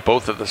 Sometimes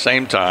both at the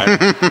same time.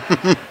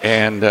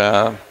 And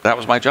that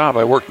was my job.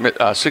 I worked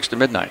 6 to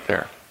midnight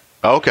there.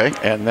 Okay.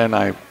 And then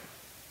I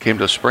came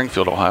to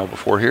Springfield, Ohio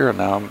before here, and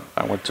now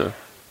I went to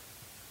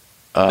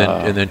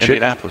And then Chick,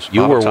 Indianapolis.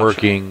 you Bob were and Tom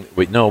working.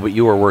 Wait, no, but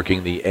you were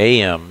working the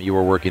AM. You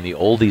were working the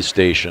oldies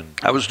station,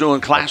 I was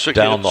doing classic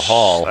Down hits. the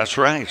hall. That's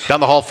right. Down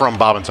the hall from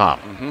Bob and Tom.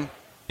 Mm-hmm.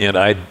 and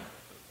I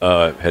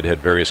had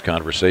various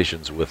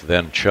conversations with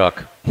then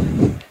Chuck,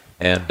 and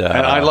And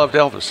I loved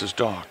Elvis's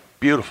dog.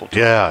 Beautiful dog.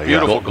 Yeah, yeah.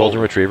 Beautiful golden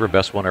retriever,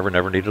 best one ever.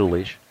 Never needed a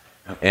leash.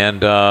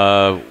 And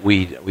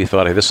we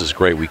thought, hey, this is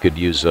great. We could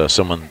use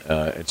someone.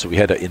 And so we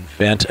had to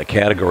invent a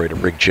category to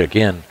bring Chick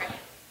in.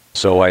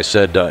 So I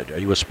said, are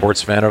you a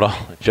sports fan at all?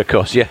 And Chick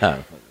goes,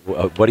 yeah.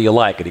 What do you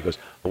like? And he goes,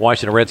 the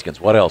Washington Redskins.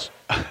 What else?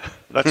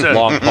 That's it.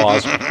 Long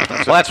pause.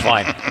 Well, that's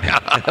fine.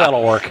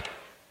 That'll work.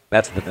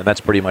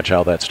 That's pretty much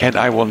how that started.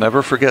 And I will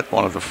never forget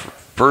one of the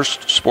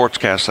first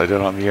sportscasts I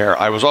did on the air.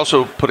 I was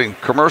also putting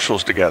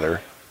commercials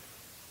together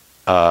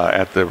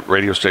at the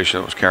radio station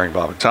that was carrying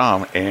Bob and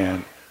Tom,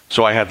 and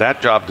so I had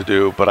that job to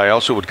do, but I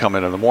also would come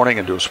in the morning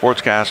and do a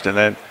sportscast and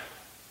then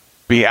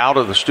be out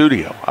of the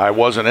studio. I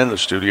wasn't in the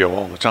studio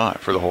all the time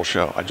for the whole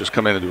show. I'd just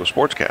come in and do a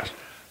sportscast.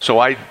 So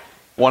I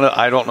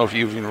don't know if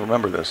you even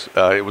remember this.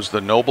 It was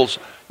the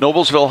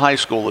Noblesville High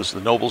School is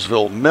the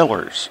Noblesville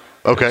Millers.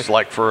 Okay. It's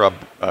like for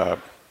a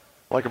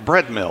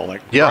bread mill,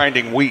 like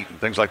grinding wheat and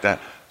things like that.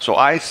 So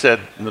I said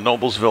the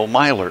Noblesville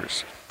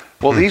Milers.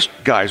 Well, these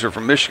guys are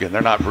from Michigan.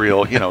 They're not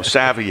real,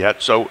 savvy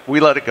yet. So we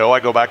let it go. I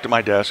go back to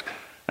my desk.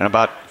 And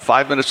about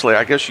 5 minutes later,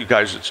 I guess you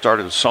guys had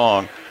started a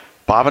song.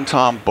 Bob and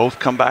Tom both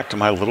come back to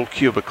my little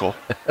cubicle.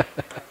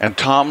 And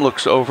Tom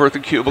looks over at the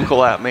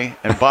cubicle at me.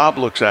 And Bob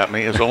looks at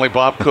me, as only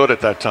Bob could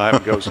at that time,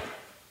 and goes,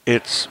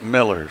 it's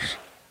Millers,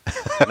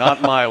 not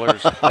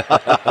Milers.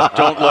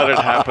 Don't let it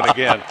happen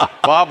again.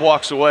 Bob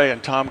walks away,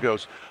 and Tom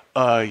goes,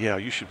 yeah,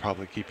 you should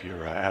probably keep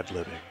your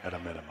ad-libbing at a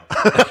minimum.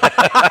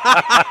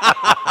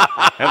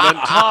 And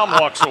then Tom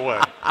walks away.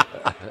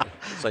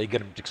 So you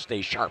get him to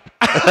stay sharp.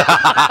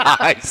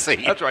 I see.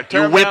 That's right.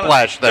 You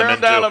whiplash them tear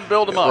into. down and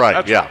build them up. Right,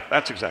 That's yeah. right.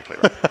 That's exactly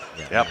right.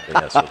 Yep.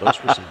 Yeah, so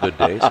those were some good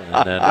days. And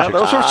then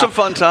Those were some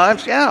fun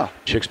times, yeah.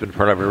 Chick's been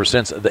part of it ever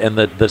since. And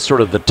the sort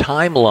of the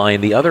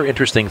timeline, the other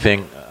interesting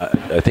thing,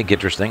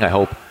 I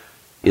hope,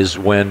 is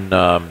when,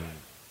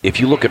 if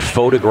you look at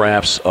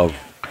photographs of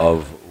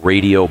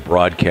radio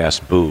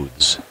broadcast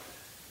booths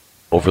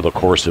over the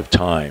course of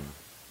time,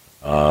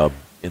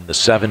 in the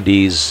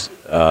 70s,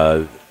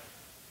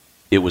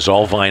 it was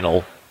all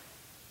vinyl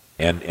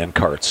and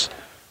carts.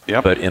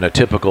 Yep. But in a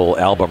typical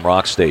album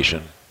rock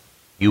station,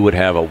 you would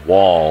have a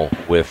wall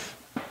with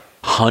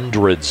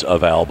hundreds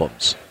of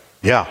albums.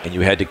 Yeah. And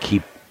you had to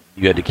keep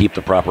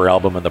the proper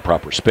album in the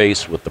proper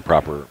space with the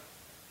proper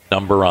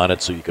number on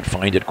it so you could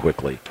find it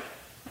quickly.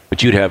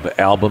 But you'd have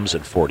albums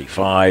and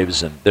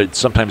 45s, and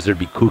sometimes there'd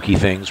be kooky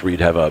things where you'd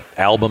have a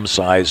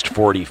album-sized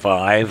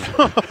 45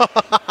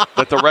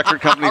 That the record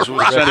companies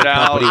would send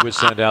out. Company would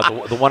send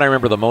out. The one I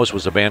remember the most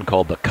was a band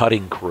called The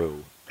Cutting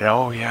Crew.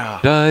 Oh, yeah.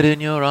 Died in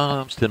your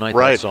arms tonight.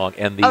 Right. That song.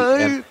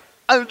 Remember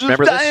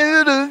this?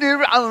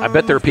 I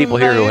bet there are people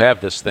here who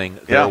have this thing.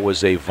 Yeah. There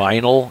was a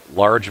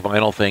large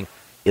vinyl thing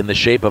in the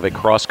shape of a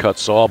cross-cut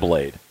saw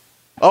blade.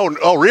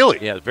 Oh, really?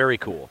 Yeah, very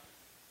cool.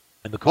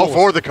 And the Oh, coolest,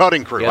 for the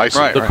Cutting Crew. yeah, I see.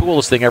 right. the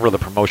coolest thing ever,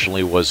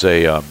 promotionally, was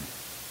a.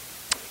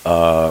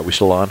 We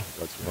still on?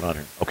 What's going on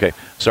here? Okay,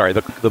 sorry.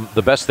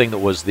 The best thing that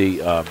was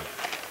the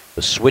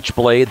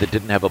switchblade that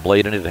didn't have a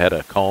blade in it; it had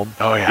a comb.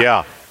 Oh, yeah.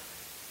 Yeah.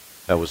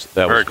 That was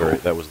Very cool.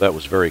 That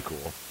was very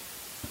cool.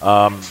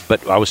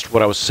 But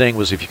what I was saying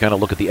was, if you kind of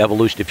look at the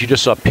evolution, if you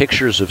just saw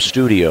pictures of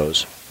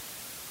studios,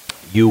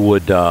 you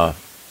would. I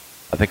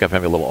think I'm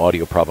having a little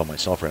audio problem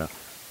myself right now.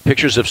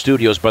 Pictures of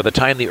studios. By the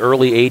time the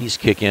early '80s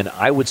kick in,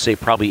 I would say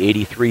probably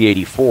 '83,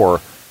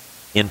 '84.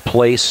 In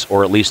place,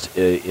 or at least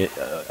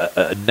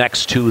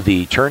next to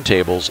the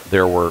turntables,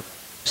 there were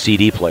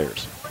CD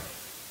players.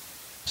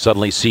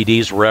 Suddenly,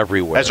 CDs were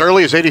everywhere. As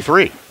early as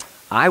 83.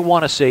 I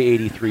want to say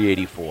 '83,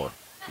 '84.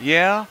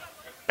 Yeah.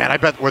 And I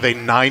bet, were they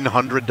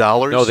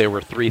 $900? No, they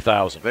were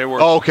 3,000. They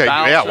were Oh, okay.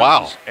 Yeah, thousands.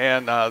 wow.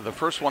 And the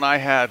first one I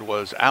had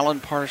was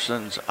Alan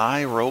Parsons'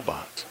 I,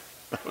 Robot.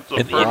 That was the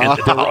And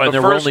first-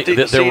 there were first only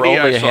CD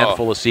I a saw.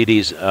 handful of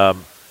CDs.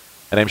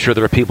 And I'm sure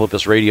there are people at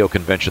this radio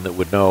convention that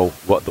would know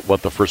what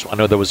the first one. I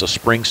know there was a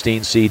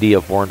Springsteen CD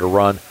of Born to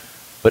Run,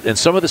 but in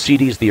some of the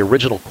CDs, the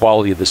original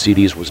quality of the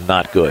CDs was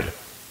not good.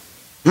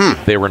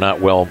 They were not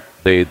well.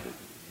 In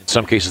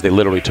some cases, they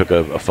literally took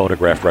a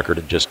phonograph record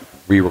and just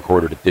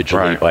re-recorded it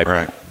digitally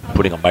by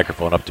putting a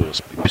microphone up to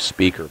a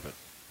speaker.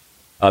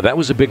 But that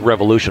was a big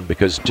revolution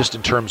because just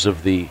in terms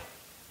of the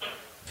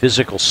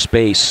physical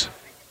space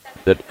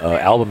that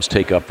albums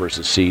take up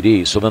versus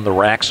CDs, so then the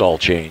racks all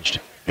changed.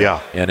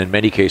 Yeah. And in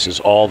many cases,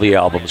 all the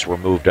albums were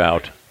moved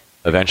out.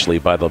 Eventually,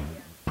 by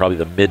probably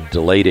the mid to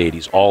late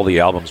 80s, all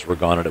the albums were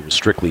gone, and it was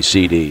strictly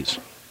CDs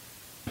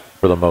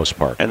for the most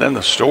part. And then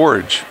the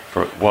storage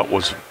for what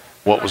was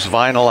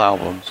vinyl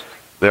albums,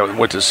 they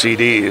went to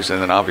CDs,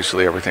 and then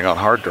obviously everything on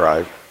hard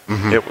drive.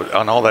 It was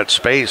on all that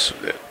space.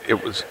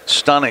 It was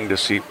stunning to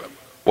see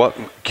what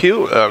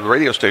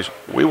radio station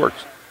we worked.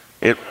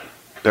 It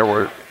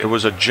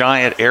was a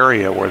giant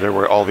area where there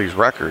were all these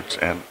records,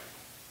 and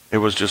it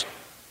was just.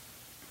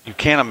 You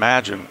can't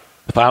imagine.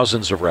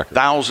 Thousands of records.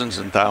 Thousands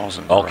and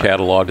thousands. All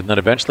cataloged. And then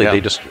eventually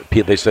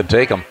they said,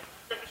 take them.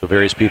 So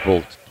various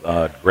people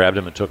grabbed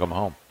them and took them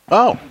home.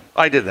 Oh.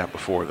 I did that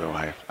before, though.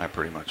 I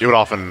pretty much. You would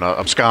often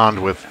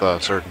abscond with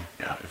certain.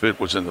 Yeah, if it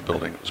was in the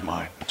building, it was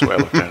mine. That's the way I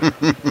looked at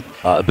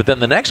it. But then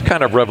the next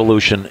kind of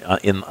revolution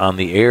on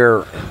the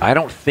air, I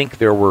don't think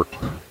there were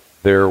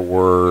There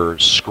were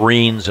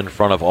screens in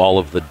front of all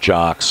of the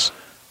jocks.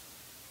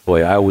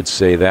 Boy, I would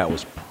say that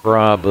was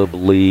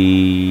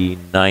probably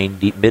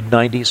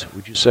mid-90s,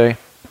 would you say?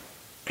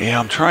 Yeah,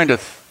 I'm trying to...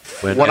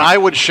 When I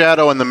would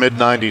shadow in the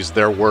mid-90s,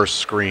 there were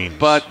screens.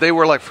 But they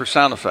were like for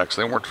sound effects.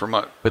 They weren't for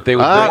much. But they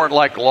weren't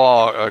like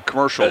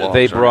commercial laws.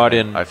 They brought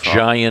in I thought.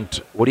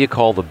 giant, what do you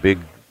call the big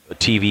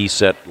TV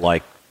set,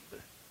 like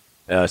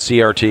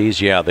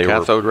CRTs? Yeah, they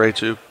Cathode ray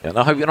tube. Yeah,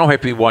 now, you know,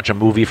 if you watch a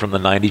movie from the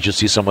 90s, you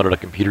see someone at a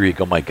computer, you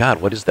go, my God,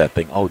 what is that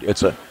thing? Oh,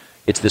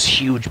 it's this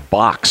huge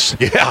box.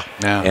 Yeah.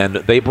 And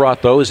they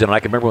brought those in, and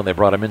I can remember when they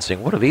brought them in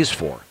saying, what are these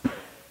for?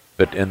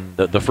 But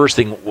the first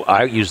thing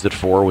I used it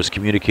for was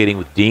communicating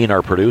with Dean,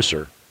 our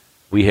producer.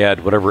 We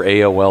had whatever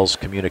AOL's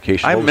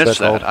communication. I what missed was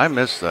that that. called? I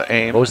missed the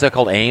AIM. What was that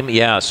called? AIM?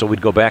 Yeah, so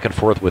we'd go back and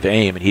forth with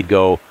AIM, and he'd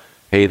go,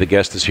 hey, the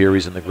guest is here,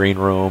 he's in the green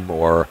room,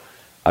 or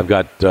I've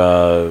got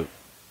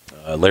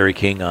Larry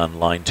King on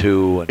line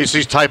 2. And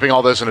He's typing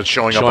all this, and it's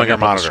showing up on your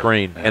the monitor.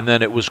 screen. Yeah. And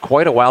then it was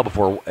quite a while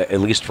before, at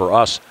least for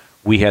us,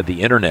 we had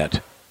the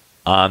internet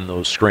on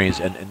those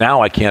screens. And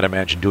now I can't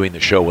imagine doing the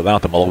show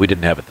without them, although we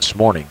didn't have it this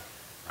morning.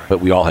 But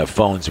we all have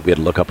phones, and we had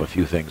to look up a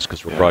few things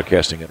because we're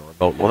broadcasting in a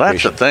remote Well,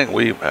 that's location. the thing.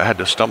 We had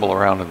to stumble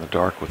around in the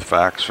dark with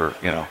facts, or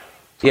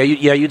Yeah,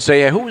 you'd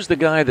say, who was the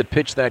guy that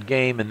pitched that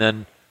game? And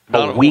then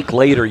a week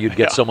later, you'd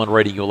get someone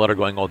writing you a letter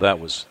going, oh, that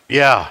was...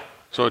 Yeah.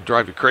 So it'd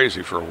drive you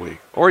crazy for a week.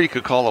 Or you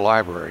could call the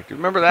library. Do you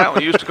remember that?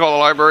 When you used to call the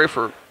library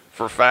for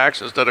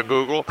facts instead of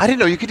Google? I didn't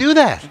know you could do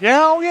that. Yeah,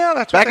 oh yeah,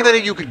 that's Back in the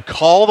day, you could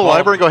call the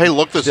library and go, hey,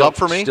 look this up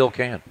for me? Still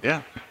can.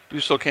 Yeah, you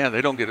still can.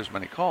 They don't get as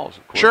many calls,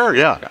 of course. Sure,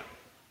 yeah.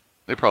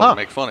 They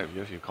probably make fun of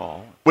you if you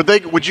call.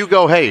 Would you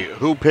go, hey,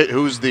 who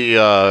pitched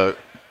the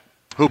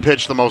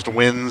most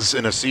wins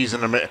in a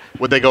season?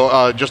 Would they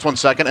go, just 1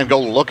 second, and go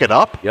look it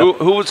up? Yep.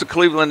 Who was the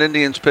Cleveland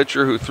Indians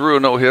pitcher who threw a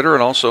no-hitter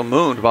and also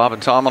mooned Bob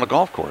and Tom on a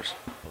golf course?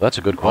 Well, that's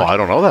a good Oh, question. I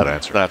don't know that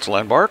answer. That's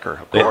Len Barker,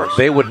 of course.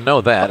 They wouldn't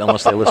know that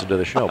unless they listened to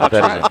the show, but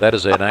that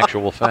is an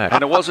actual fact.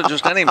 And it wasn't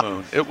just any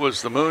moon. It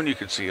was the moon you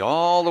could see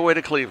all the way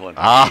to Cleveland.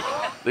 The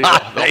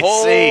I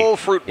whole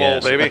see. fruit bowl,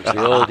 Yes, baby. that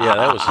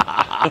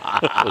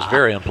was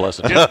very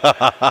unpleasant.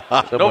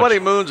 So Nobody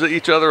moons at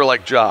each other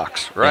like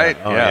jocks, right?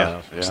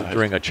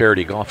 During a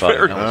charity golf outing.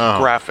 Very That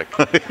graphic.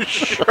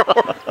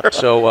 was-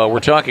 So we're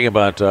talking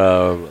about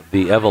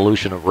the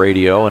evolution of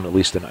radio, and at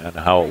least in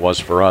how it was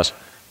for us.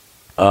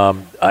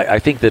 I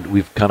think that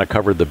we've kind of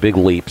covered the big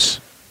leaps,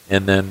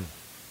 and then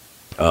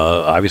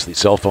obviously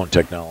cell phone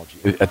technology.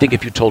 I think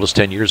if you told us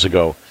 10 years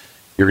ago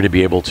you're going to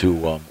be able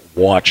to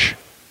watch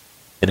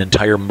an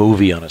entire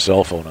movie on a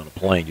cell phone on a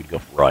plane, you'd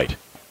go, right.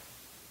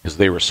 Because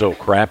they were so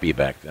crappy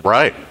back then.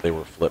 Right. They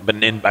were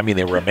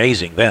they were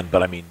amazing then,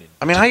 but in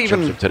I terms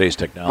even of today's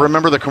technology.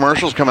 remember the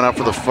commercials coming out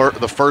for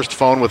the first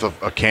phone with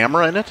a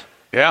camera in it.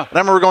 Yeah. And I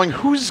remember going,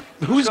 who's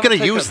going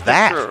to use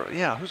that?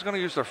 Yeah, who's going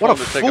to use their phone What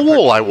a to take a fool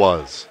picture? I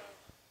was.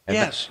 And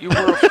Yes, you were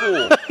a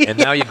fool. And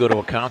now you go to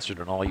a concert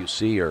and all you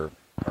see are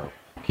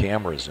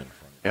cameras in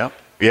front. Yep.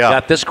 Yeah.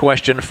 Got this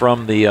question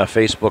from the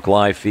Facebook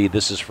Live feed.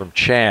 This is from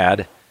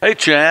Chad. Hey,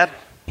 Chad.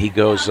 He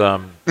goes, by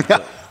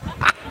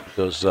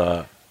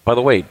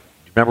the way, do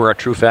you remember our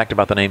true fact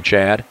about the name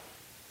Chad?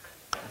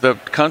 The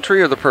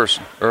country or the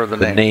person or the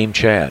name? The name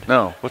Chad.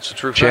 No. What's the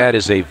true Chad fact?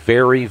 is a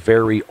very,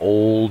 very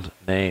old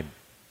name.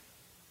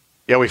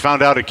 Yeah, we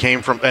found out it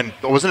came from, and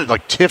wasn't it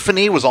like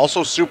Tiffany was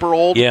also super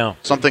old? Yeah.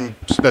 Something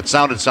that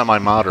sounded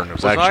semi-modern. It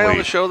was Was actually. I on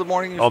the show the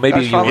morning you Oh, maybe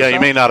guys you found were. this Yeah, you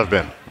out? may not have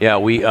been.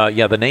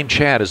 Yeah, the name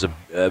Chad is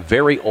a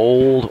very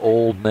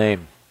old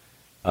name.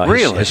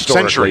 Really?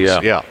 Historically,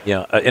 Centuries,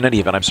 yeah. In any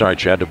event, I'm sorry,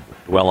 Chad, to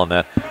dwell on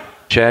that.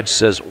 Chad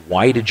says,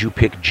 why did you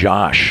pick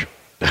Josh?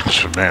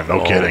 Man,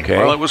 no kidding. okay.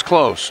 Well, it was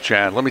close,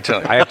 Chad. Let me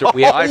tell you. I have to.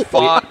 I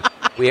fought.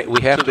 We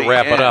have To to the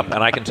wrap it up, end.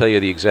 and I can tell you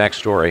the exact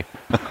story.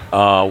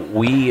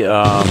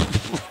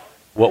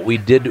 What we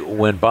did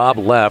when Bob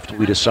left,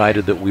 we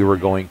decided that we were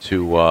going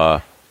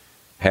to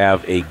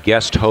have a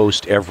guest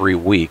host every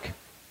week.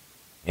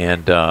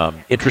 And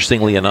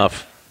interestingly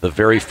enough, the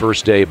very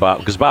first day,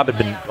 because Bob had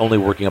been only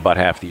working about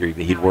half the year,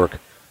 he'd work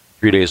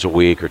 3 days a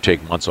week or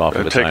take months off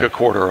at a Take time. a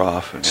quarter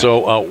off. And,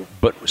 So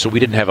we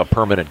didn't have a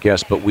permanent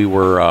guest, but we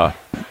were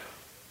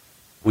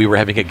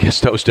having a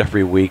guest host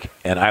every week,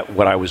 and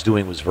what I was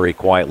doing was very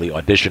quietly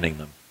auditioning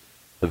them.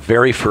 The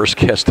very first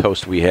guest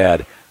host we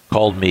had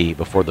called me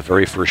before the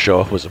very first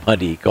show. It was a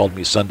Monday. He called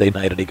me Sunday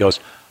night, and he goes,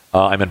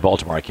 "I'm in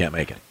Baltimore. I can't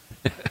make it."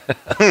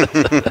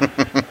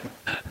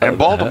 and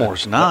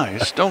Baltimore's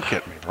nice. Don't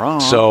get me wrong.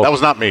 So That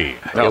was not me.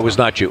 it was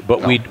not you,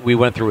 but we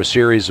went through a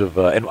series of,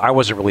 and I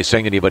wasn't really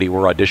saying to anybody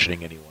we're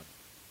auditioning anyone.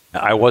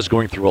 I was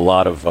going through a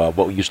lot of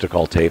what we used to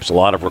call tapes. A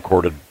lot of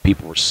recorded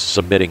people were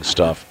submitting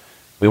stuff.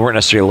 We weren't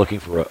necessarily looking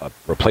for a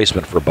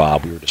replacement for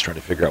Bob. We were just trying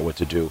to figure out what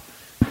to do.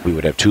 We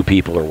would have 2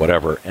 people or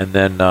whatever, and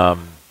then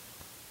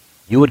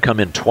you would come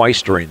in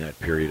twice during that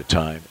period of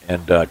time.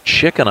 And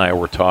Chick and I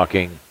were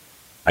talking.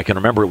 I can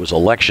remember it was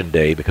election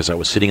day because I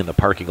was sitting in the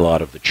parking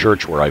lot of the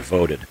church where I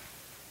voted.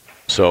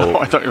 So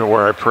I thought you were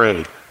where I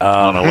prayed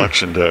on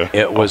election day.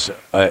 it was,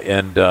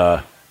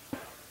 I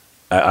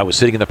was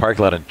sitting in the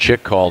parking lot, and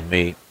Chick called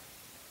me,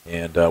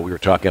 and we were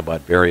talking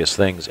about various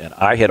things. And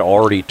I had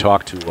already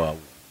talked to one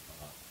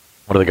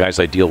of the guys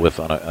I deal with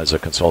as a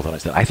consultant. I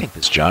said, I think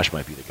this Josh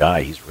might be the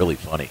guy. He's really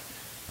funny.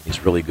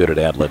 He's really good at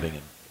ad-libbing.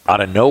 And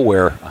out of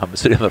nowhere, I'm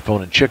sitting on the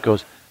phone, and Chick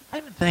goes,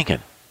 I've been thinking,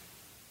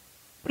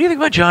 what do you think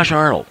about Josh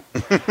Arnold?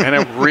 And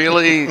it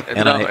really...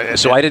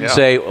 So I didn't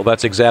say, well,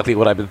 that's exactly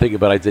what I've been thinking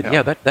about. I said,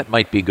 yeah, that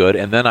might be good.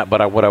 And then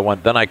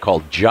I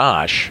called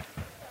Josh,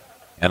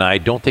 and I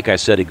don't think I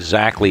said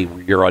exactly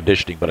you're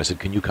auditioning, but I said,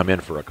 can you come in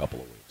for a couple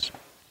of weeks?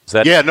 Is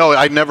that... Yeah, no,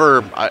 I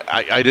never...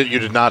 I did. You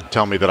did not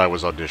tell me that I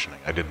was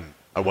auditioning.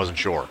 I wasn't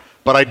sure.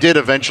 But I did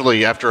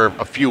eventually, after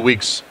a few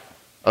weeks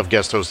of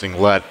guest hosting,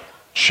 let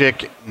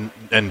Chick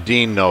and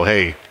Dean know,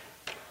 hey...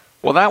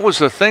 Well, that was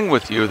the thing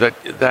with you,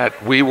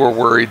 that we were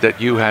worried that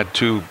you had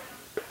too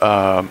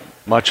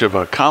much of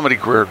a comedy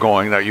career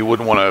going, that you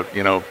wouldn't want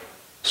to,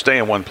 stay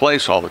in one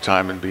place all the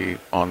time and be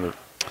on the...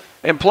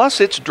 And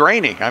plus, it's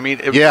draining. I mean,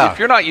 if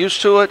you're not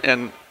used to it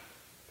and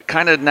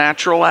kind of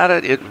natural at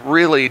it, it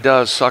really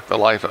does suck the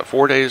life out.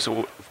 5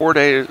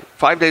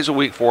 days a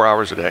week, 4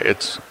 hours a day.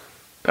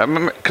 I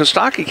remember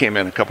Kostaki came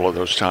in a couple of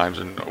those times,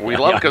 and we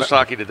love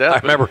Kostaki to death. I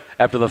remember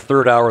after the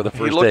third hour of the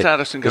first day, he looked at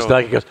us and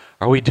Kostaki goes,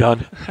 "Are we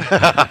done? You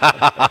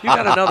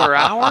got another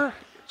hour?"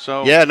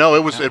 So yeah, no,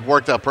 it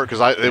worked out perfect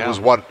because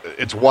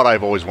it's what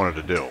I've always wanted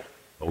to do.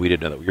 Well, we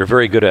didn't know that. You're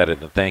very good at it,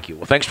 and thank you.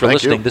 Well, thanks for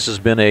listening. This has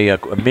been a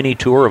mini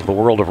tour of the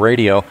world of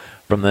radio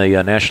from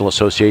the National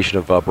Association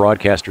of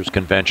Broadcasters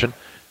Convention.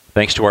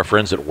 Thanks to our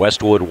friends at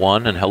Westwood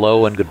One, and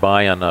hello and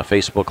goodbye on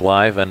Facebook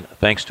Live, and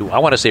I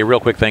want to say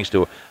real quick thanks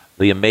to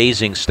the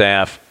amazing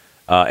staff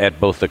at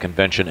both the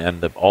convention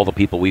and all the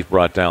people we've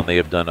brought down. They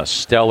have done a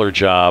stellar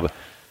job.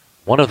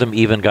 One of them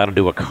even got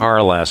into a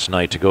car last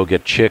night to go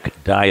get Chick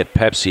Diet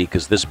Pepsi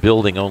because this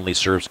building only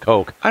serves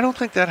Coke. I don't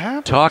think that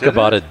happened. Talk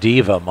about a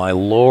diva, my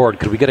Lord.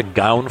 Could we get a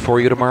gown for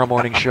you tomorrow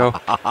morning show?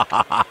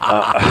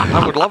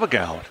 I would love a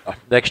gown.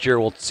 Next year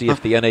we'll see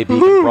if the NAB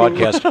can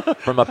broadcast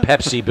from a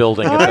Pepsi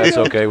building, if that's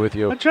okay with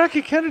you.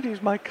 Jackie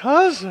Kennedy's my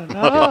cousin.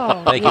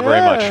 Oh, Thank you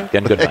very much.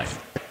 And good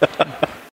night.